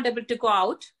 They can't able to go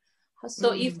out.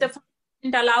 So if the family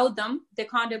didn't allow them, they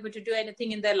can't able to do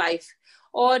anything in their life.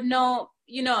 Or no,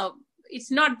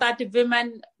 it's not that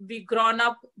women, we grown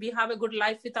up, we have a good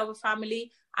life with our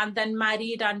family and then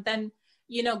married and then,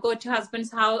 go to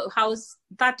husband's house.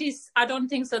 That is, I don't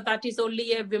think so. That is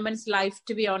only a woman's life,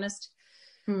 to be honest.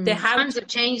 They have times have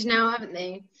changed now, haven't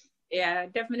they? Yeah,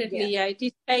 definitely. Yeah, it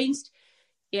is changed.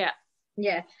 Yeah.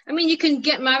 Yeah. I mean, you can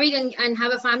get married and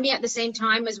have a family at the same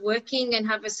time as working and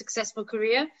have a successful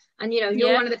career. And,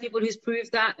 you're one of the people who's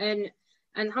proved that. And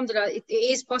alhamdulillah, it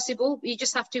is possible. You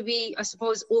just have to be, I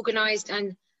suppose, organized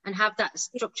and have that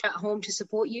structure at home to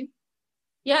support you.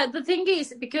 Yeah, the thing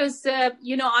is, because,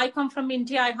 I come from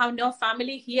India, I have no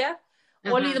family here,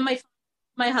 only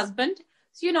my husband.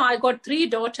 So, I got 3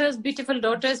 daughters, beautiful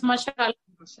daughters, mashallah.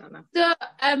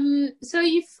 So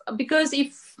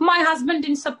if my husband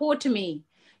didn't support me,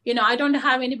 I don't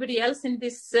have anybody else in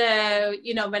this,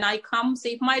 when I come. So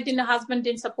if my husband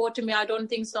didn't support me, I don't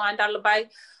think so. And by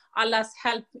Allah's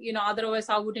help, otherwise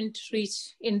I wouldn't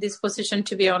reach in this position,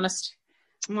 to be honest.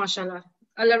 MashaAllah.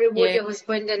 Allah reward your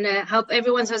husband and help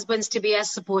everyone's husbands to be as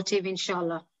supportive,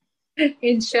 inshallah.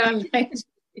 Inshallah.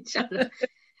 Inshallah.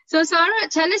 So, Sarah,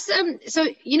 tell us,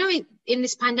 in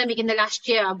this pandemic in the last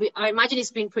year, I imagine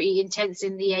it's been pretty intense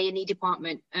in the A&E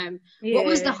department. What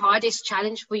was the hardest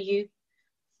challenge for you?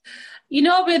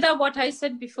 With what I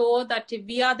said before, that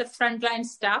we are the frontline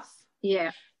staff.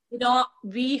 Yeah.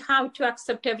 We have to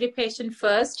accept every patient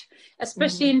first,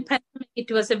 especially in pandemic.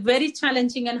 It was a very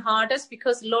challenging and hardest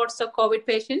because lots of COVID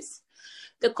patients.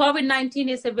 The COVID-19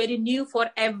 is a very new for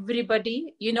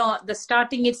everybody. The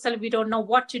starting itself, we don't know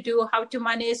what to do, how to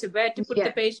manage, where to put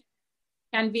the patient,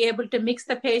 and be able to mix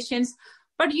the patients.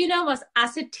 But,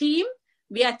 as a team,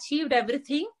 we achieved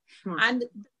everything. And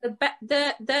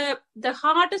the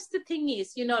hardest thing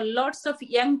is, lots of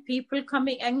young people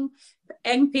coming,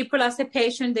 young people as a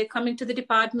patient, they're coming to the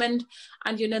department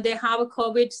and, they have a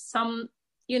COVID. Some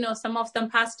of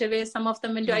them passed away, some of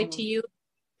them into ITU.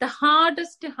 The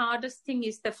hardest thing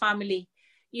is the family.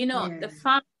 The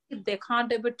family, they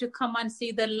can't able to come and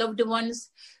see their loved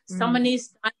ones. Someone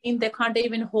is dying, they can't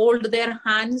even hold their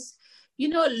hands.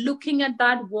 Looking at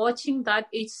that, watching that,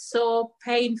 it's so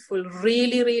painful,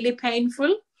 really, really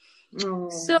painful.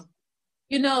 So,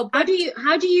 how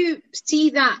do you see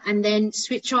that and then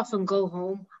switch off and go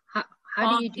home?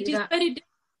 How do you do that? It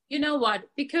is very,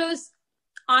 because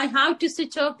I have to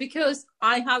switch off because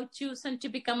I have chosen to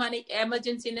become an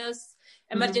emergency nurse.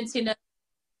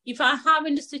 If I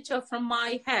haven't switched off from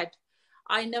my head,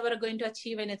 I never going to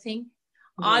achieve anything.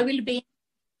 I will be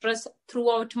stressed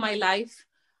throughout my life.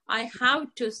 I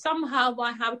have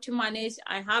to manage.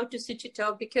 I have to switch it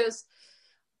off because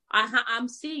I'm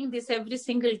seeing this every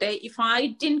single day. If I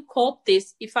didn't cope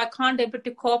this, if I can't able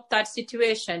to cope that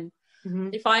situation,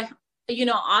 if I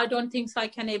don't think so I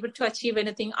can able to achieve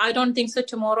anything. I don't think so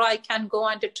tomorrow I can go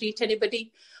and to treat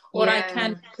anybody or I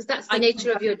can. Because that's the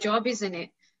nature of your job, isn't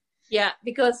it? Yeah,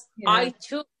 because I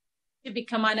chose to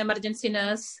become an emergency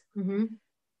nurse.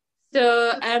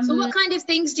 So what kind of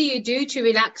things do you do to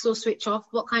relax or switch off?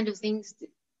 What kind of things? To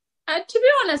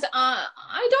be honest,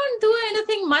 I don't do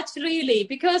anything much really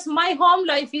because my home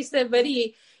life is a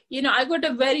very, I got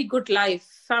a very good life,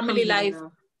 family life.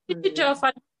 Switch off.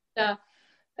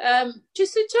 To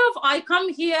switch off, I come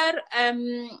here.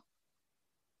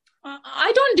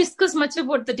 I don't discuss much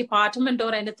about the department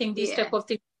or anything, these type of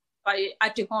things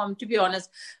at home, to be honest.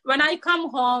 When I come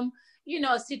home,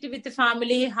 sit with the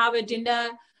family, have a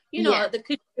dinner, the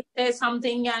kids say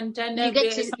something and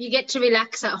you get to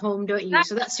relax at home, don't you?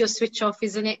 So that's your switch off,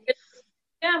 isn't it?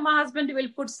 Yeah, my husband will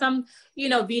put some,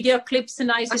 video clips,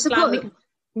 nice Islamic.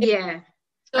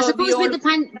 So I suppose with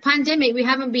the pandemic, we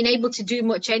haven't been able to do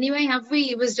much anyway, have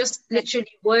we? It was just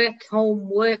literally work,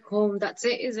 home. That's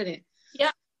it, isn't it?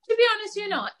 Yeah. To be honest,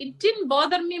 it didn't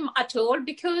bother me at all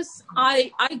because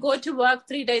I go to work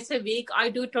 3 days a week. I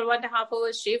do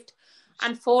 12.5-hour shift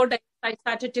and 4 days I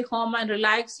started to home and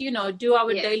relax, do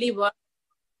our daily work.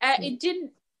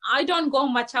 I don't go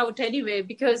much out anyway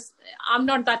because I'm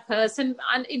not that person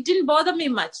and it didn't bother me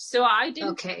much. So I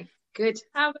didn't. Okay, good.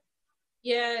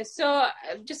 So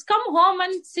just come home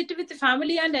and sit with the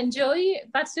family and enjoy.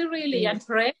 That's it really, and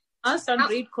pray and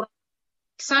read Quran.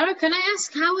 Sarah, can I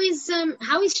ask how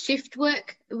is shift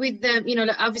work with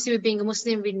obviously with being a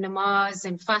Muslim with namaz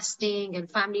and fasting and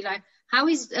family life? How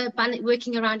is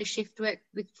working around a shift work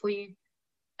for you?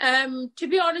 To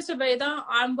be honest, Obaida,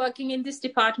 I'm working in this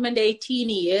department 18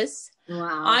 years.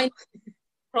 Wow. I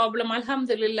problem,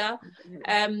 alhamdulillah.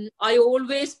 I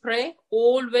always pray,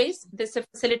 always. There's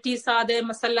facilities are there,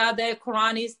 masala there,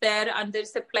 Quran is there, and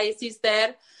there's a place is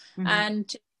there.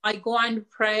 And I go and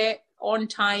pray on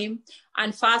time.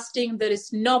 And fasting, there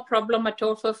is no problem at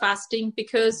all for fasting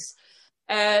because,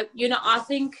 I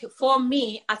think for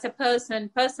me as a person,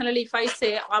 personally, if I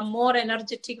say I'm more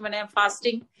energetic when I'm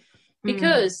fasting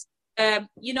because, at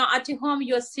home,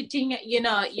 you're sitting,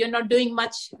 you're not doing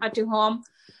much at home,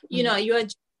 you're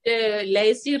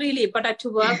lazy really, but at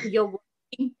work, you're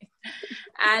working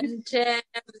and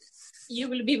you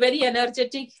will be very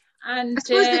energetic. And I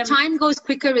suppose the time goes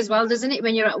quicker as well, doesn't it,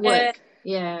 when you're at work?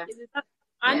 Yeah.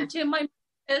 And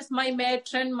my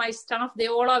matron, my staff, they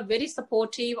all are very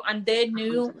supportive, and they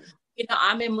knew,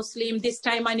 I'm a Muslim. This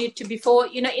time I need to, before,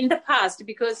 in the past,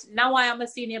 because now I am a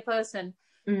senior person.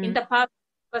 In the past,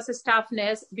 I was a staff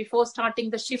nurse. Before starting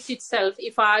the shift itself,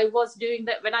 when I was doing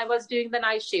the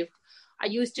night shift, I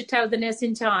used to tell the nurse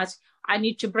in charge, I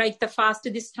need to break the fast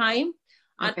this time.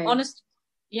 Okay.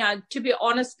 And to be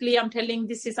honestly, I'm telling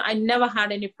I never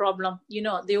had any problem.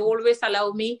 They always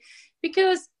allow me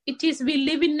because we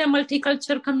live in a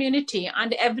multicultural community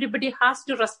and everybody has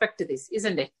to respect this,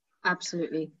 isn't it?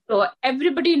 Absolutely. So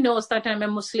everybody knows that I'm a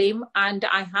Muslim and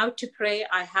I have to pray.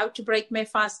 I have to break my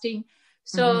fasting.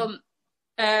 So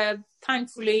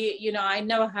thankfully, I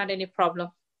never had any problem.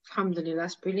 Alhamdulillah,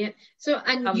 that's brilliant. So,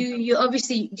 and you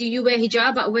obviously, do you wear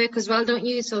hijab at work as well, don't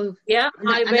you? So yeah,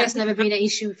 and that's never been an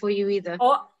issue for you either.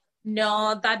 Oh,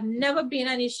 no, that never been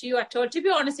an issue at all. To be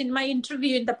honest, in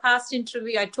the past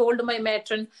interview, I told my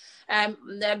matron,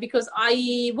 because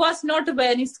I was not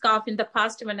wearing scarf in the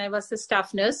past when I was a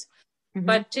staff nurse,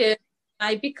 but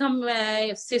I become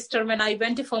a sister when I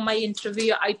went for my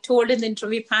interview. I told in the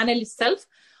interview panel itself,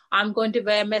 I'm going to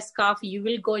wear my scarf. You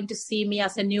will going to see me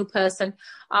as a new person.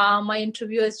 My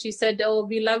interviewer, she said, oh,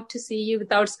 we love to see you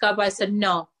without scarf. I said,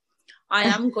 no, I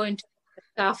am going to wear the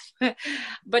scarf.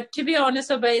 But to be honest,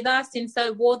 Obaida, since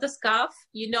I wore the scarf,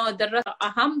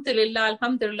 alhamdulillah,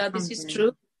 this is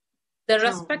true. The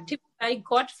respect I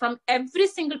got from every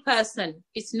single person,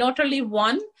 it's not only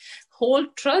one, whole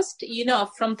trust,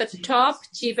 from the top,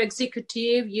 chief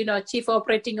executive, chief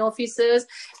operating officers,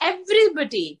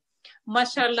 everybody.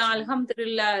 Mashallah,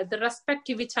 alhamdulillah, the respect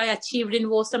which I achieved in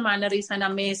Worcester Manor is an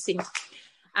amazing.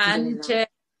 And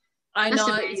I know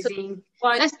amazing.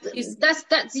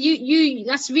 That's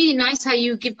really nice how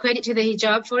you give credit to the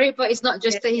hijab for it, but it's not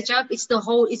just the hijab, it's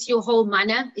your whole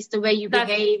manner, it's the way you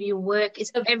behave, you work,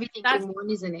 it's everything in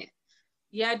one, isn't it?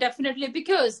 Yeah, definitely,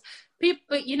 because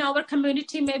people, our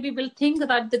community maybe will think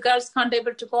that the girls can't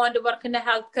able to go and work in the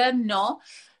healthcare. No.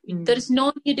 There is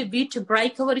no need to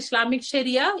break our Islamic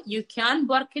Sharia. You can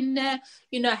work in,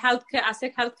 healthcare as a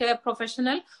healthcare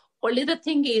professional. Only the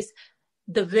thing is,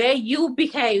 the way you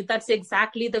behave, that's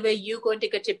exactly the way you're going to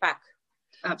get it back.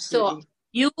 Absolutely. So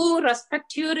you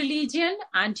respect your religion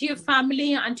and your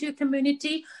family and your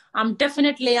community. I'm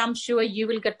sure you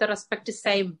will get the respect the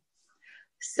same.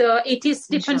 So it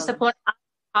depends upon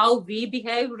how we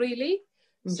behave, really.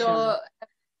 Inshallah.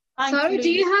 So, sorry, do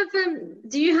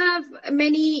you have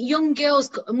many young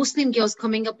girls, Muslim girls,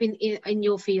 coming up in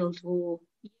your field? Or?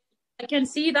 I can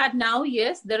see that now.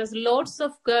 Yes, there is lots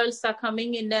of girls are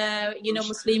coming in.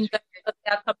 Muslim girls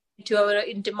are coming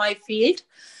into my field,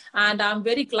 and I'm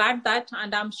very glad that.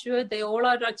 And I'm sure they all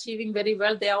are achieving very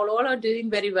well. They all are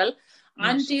doing very well.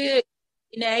 And in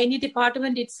any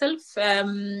department itself,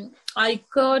 I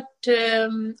got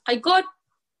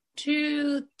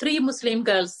 2-3 Muslim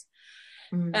girls.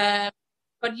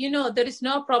 But there is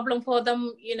no problem for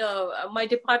them. My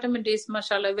department is,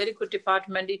 mashallah, a very good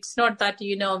department. It's not that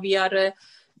we are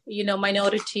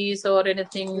minorities or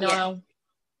anything. No,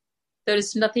 there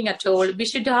is nothing at all. We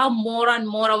should have more and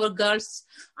more our girls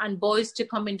and boys to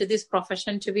come into this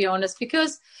profession, to be honest,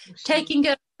 because taking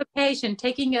care of a patient,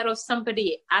 taking care of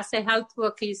somebody as a health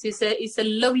worker is a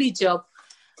lovely job.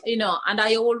 And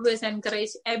I always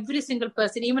encourage every single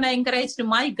person. Even I encouraged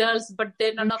my girls, but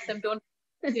none of them don't.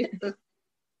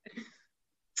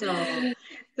 So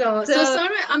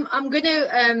sorry, I'm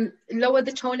gonna lower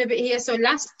the tone a bit here. So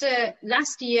last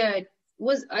year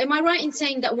am I right in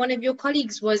saying that one of your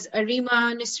colleagues was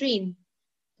Arima Nasreen?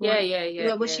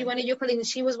 Yeah. Was she one of your colleagues?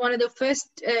 She was one of the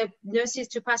first nurses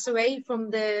to pass away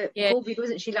from the COVID,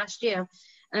 wasn't she, last year?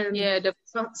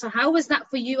 So how was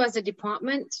that for you as a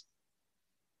department?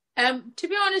 To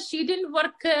be honest, she didn't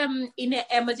work in an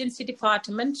emergency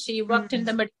department. She worked in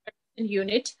the medical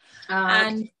unit,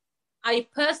 and I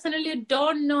personally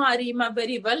don't know Arima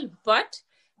very well, but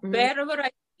wherever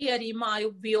I see Arima,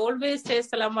 we always say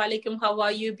Assalamu alaikum, how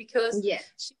are you, because she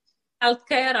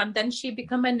healthcare and then she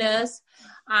became a nurse,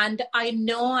 and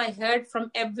I heard from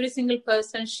every single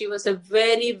person she was a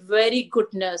very, very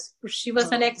good nurse. She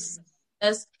was an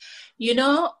ex-nurse.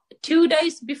 2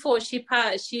 days before she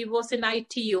passed, she was in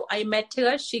ITU. I met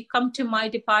her. She come to my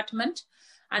department,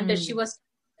 and she was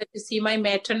to see my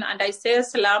matron. And I say,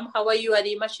 "Salam, how are you,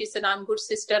 Arima?" She said, "I'm good,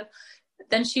 sister."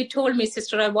 Then she told me,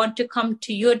 "Sister, I want to come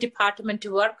to your department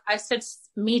to work." I said,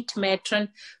 "Meet matron."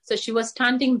 So she was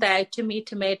standing there to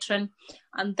meet matron.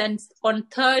 And then on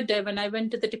third day, when I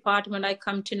went to the department, I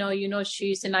come to know,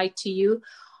 she's in ITU.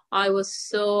 I was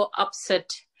so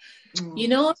upset.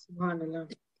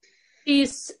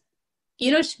 She's,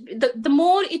 the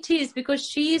more it is, because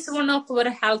she is one of our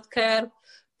healthcare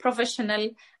professional,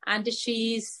 and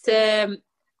she's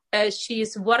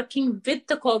working with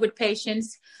the COVID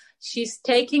patients. She's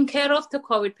taking care of the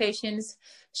COVID patients.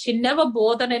 She never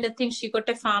bothered anything. She got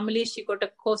a family. She got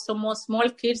some more small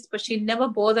kids, but she never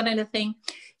bothered anything.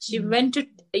 She went to,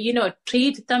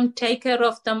 treat them, take care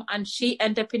of them, and she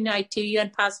ended up in ITU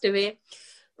and passed away.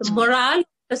 The morale of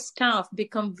the staff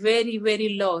become very, very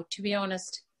low, to be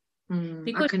honest.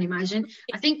 I can imagine.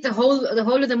 I think the whole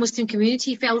of the Muslim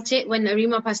community felt it when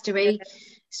Arima passed away,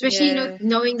 especially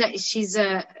knowing that she's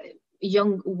a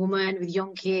young woman with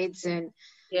young kids, and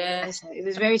it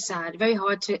was very sad, very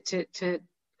hard to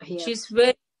hear. She's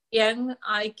very young.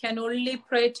 I can only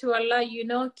pray to Allah,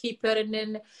 keep her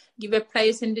and give a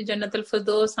place in the Jannatul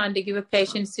Firdaus, and give a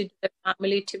patience to the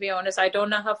family. To be honest, I don't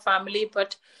know her family,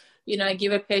 but I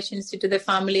give a patience to the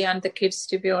family and the kids.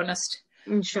 To be honest.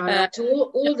 Inshallah, to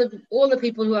all the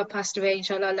people who have passed away,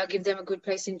 inshallah, Allah give them a good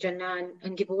place in Jannah,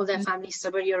 and give all their families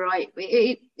sabr. You're right.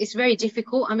 It's very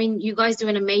difficult. I mean, you guys do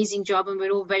an amazing job, and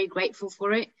we're all very grateful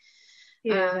for it.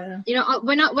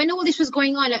 When all this was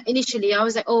going on initially, I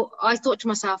was like, I thought to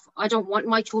myself, I don't want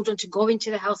my children to go into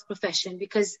the health profession,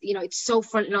 because it's so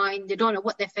frontline. They don't know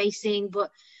what they're facing, but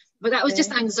that was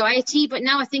just anxiety. But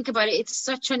now I think about it, it's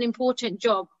such an important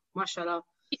job, mashallah.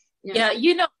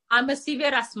 I'm a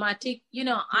severe asthmatic.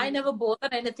 I never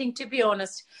bothered anything, to be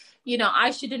honest.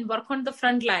 I shouldn't work on the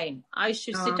front line. I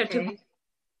should sit at home.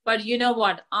 But you know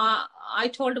what? I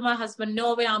told my husband,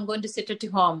 no way I'm going to sit at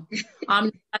home.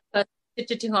 I'm not going to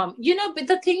sit at home. But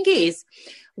the thing is,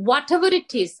 whatever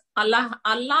it is, Allah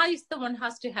is the one who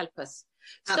has to help us.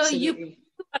 Absolutely. So you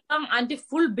put Allah and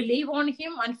full believe on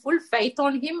Him and full faith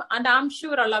on Him, and I'm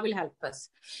sure Allah will help us.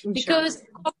 Because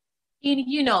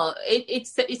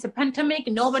it's a pandemic.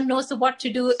 No one knows what to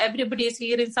do. Everybody is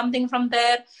hearing something from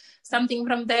there,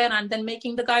 and then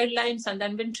making the guidelines, and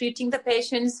then when treating the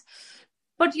patients.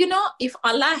 But if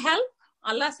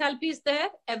Allah's help is there,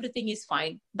 everything is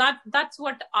fine. That's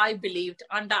what I believed,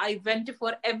 and I went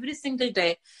for every single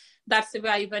day. That's the way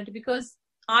I went, because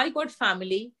I got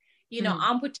family.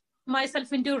 I'm putting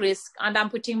myself into risk, and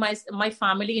I'm putting my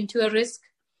family into a risk.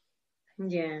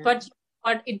 Yeah. But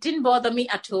it didn't bother me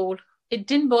at all. It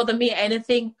didn't bother me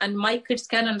anything, and my kids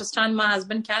can understand, my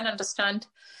husband can understand.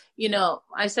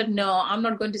 I said, no, I'm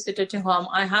not going to sit at home.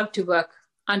 I have to work.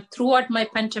 And throughout the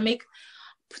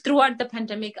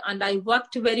pandemic, and I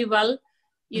worked very well,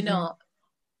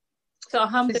 So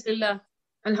alhamdulillah.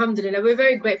 Alhamdulillah, we're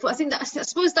very grateful. I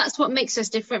suppose that's what makes us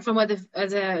different from other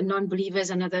non-believers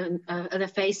and other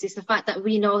faiths, the fact that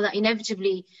we know that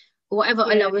inevitably whatever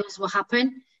Allah wills will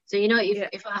happen. So,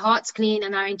 if our heart's clean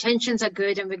and our intentions are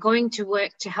good, and we're going to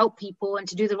work to help people and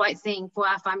to do the right thing for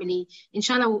our family,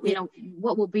 inshallah,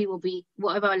 what will be,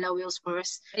 whatever Allah wills for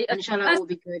us. And inshallah, it will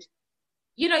be good.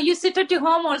 You sit at your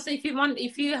home also.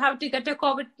 If you have to get a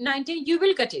COVID-19, you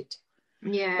will get it.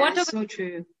 Yeah, whatever so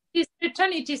true. It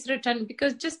is written,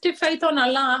 because just to faith on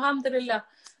Allah, alhamdulillah,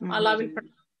 Allah will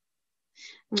protect.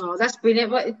 Oh, that's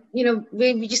brilliant. But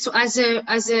we just, as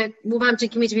a Wolverhampton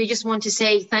community, we just want to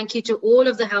say thank you to all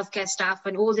of the healthcare staff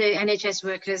and all the NHS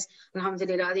workers.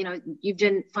 Alhamdulillah, you've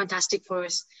done fantastic for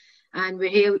us, and we're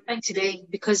here today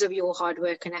because of your hard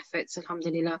work and efforts.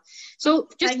 Alhamdulillah. So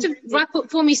just to wrap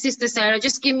up for me, Sister Sarah,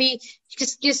 just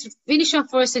finish up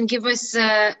for us and give us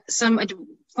some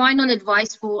final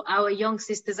advice for our young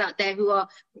sisters out there who are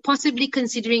possibly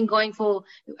considering going for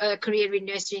a career in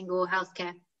nursing or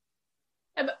healthcare.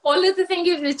 All of the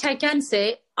things which I can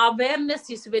say, awareness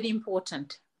is very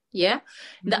important. Yeah.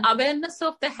 Mm-hmm. The awareness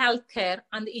of the healthcare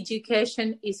and the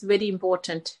education is very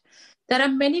important. There are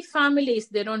many families,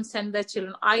 they don't send their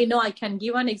children. I know, I can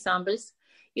give an examples.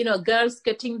 Girls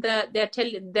getting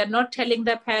they're not telling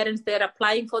their parents, they're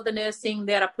applying for the nursing,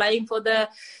 they're applying for the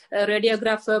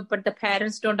radiographer, but the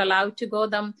parents don't allow to go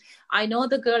them. I know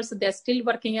the girls, they're still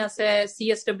working as a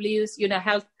CSWs,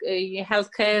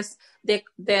 healthcares.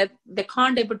 They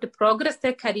can't able to progress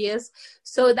their careers.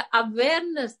 So the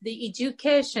awareness, the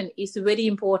education is very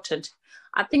important.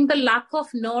 I think the lack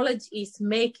of knowledge is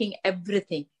making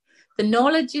everything. The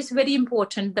knowledge is very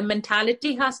important. The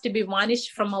mentality has to be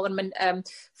vanished from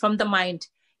from the mind.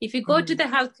 If you go to the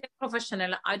healthcare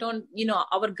professional,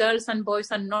 our girls and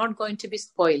boys are not going to be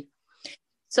spoiled.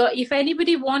 So if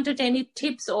anybody wanted any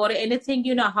tips or anything,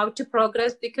 how to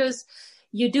progress, because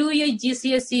you do your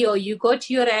GCSE or you go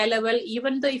to your A-level,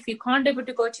 even though if you can't able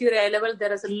to go to your A-level,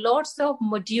 there is lots of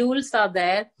modules are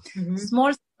there,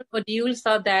 small modules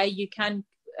are there. You can,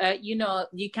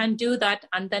 you can do that,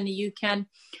 and then you can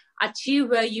achieve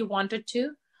where you wanted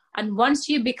to. And once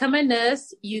you become a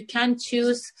nurse, you can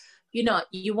choose,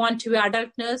 you want to be adult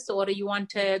nurse or you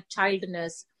want a child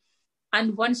nurse.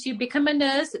 And once you become a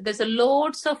nurse, there's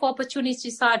loads of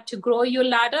opportunities to grow your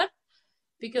ladder,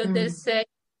 because there's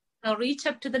reach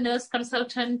up to the nurse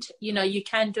consultant. You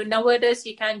can do nowadays,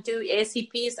 you can do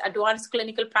ACPs, advanced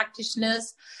clinical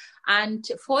practitioners. And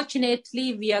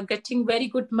fortunately, we are getting very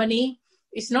good money.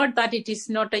 It's not that it is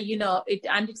not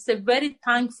and it's a very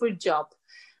thankful job.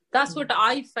 That's what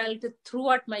I felt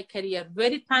throughout my career.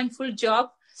 Very thankful job,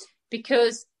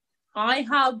 because I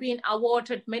have been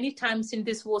awarded many times in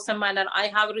this awesome manner. I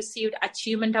have received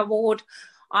Achievement Award.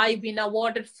 I've been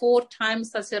awarded 4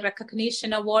 times as a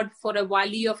recognition award for a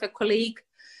value of a colleague.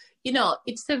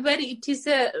 It is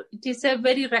a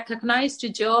very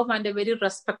recognized job and a very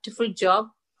respectful job.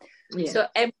 Yeah. So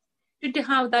everyone should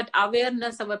have that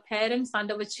awareness, our parents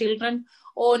and our children.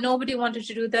 Or nobody wanted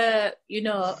to do the,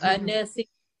 nursing.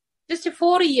 Just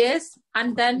 4 years,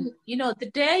 and then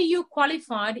the day you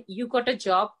qualified, you got a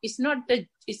job. It's not a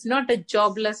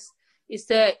jobless. It's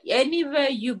anywhere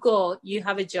you go, you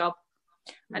have a job,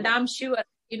 and I'm sure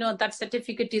that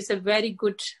certificate is a very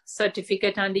good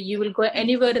certificate, and you will go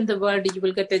anywhere in the world, you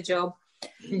will get a job.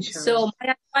 Inshallah. So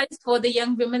my advice for the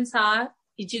young women are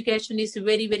education is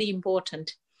very, very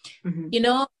important.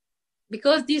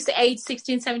 Because this age,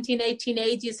 16, 17, 18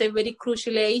 age is a very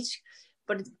crucial age.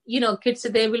 But, kids,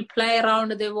 they will play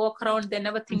around, they walk around, they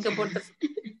never think about my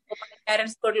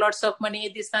parents got lots of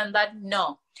money, this and that.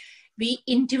 No. Every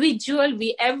individual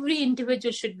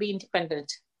should be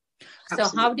independent. Absolutely.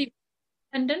 So how do you be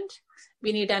independent?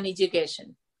 We need an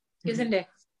education, isn't it?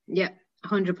 Yeah,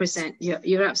 100%.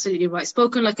 You're absolutely right.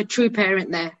 Spoken like a true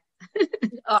parent there.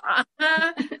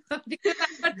 Because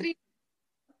I've got 3.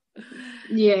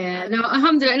 Yeah, no,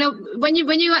 alhamdulillah. No, when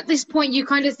you're at this point, you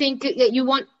kind of think that you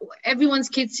want everyone's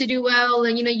kids to do well,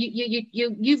 and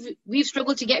we've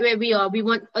struggled to get where we are. We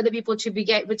want other people to be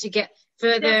able to get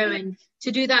further, and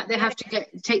to do that, they have to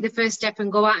take the first step and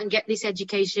go out and get this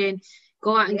education,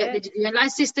 go out and get the degree. And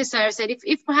like Sister Sarah said,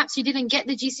 if perhaps you didn't get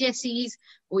the GCSEs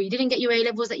or you didn't get your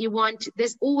A-levels that you want,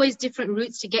 there's always different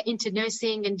routes to get into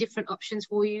nursing and different options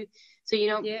for you. So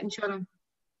inshallah.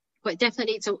 But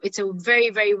definitely, it's a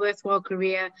very, very worthwhile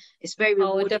career. It's very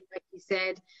rewarding, like you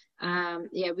said.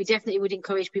 We definitely would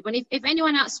encourage people. And if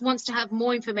anyone else wants to have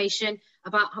more information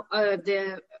about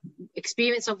the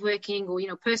experience of working, or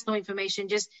personal information,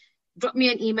 just drop me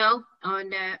an email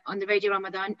on the Radio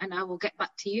Ramadan, and I will get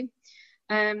back to you.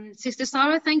 Sister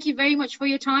Sarah, thank you very much for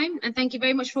your time, and thank you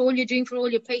very much for all you're doing for all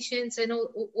your patients and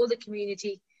all the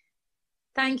community.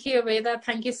 Thank you, Obaida.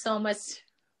 Thank you so much.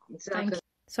 Thank you.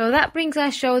 So that brings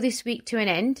our show this week to an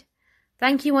end.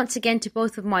 Thank you once again to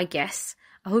both of my guests.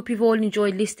 I hope you've all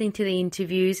enjoyed listening to the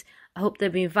interviews. I hope they've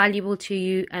been valuable to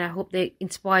you, and I hope they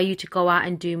inspire you to go out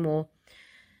and do more.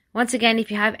 Once again,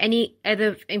 if you have any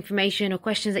other information or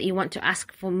questions that you want to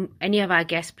ask from any of our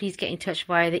guests, please get in touch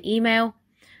via the email,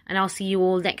 and I'll see you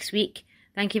all next week.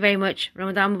 Thank you very much.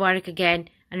 Ramadan Mubarak again,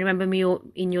 and remember me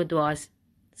in your du'as.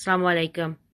 Assalamu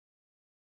alaikum.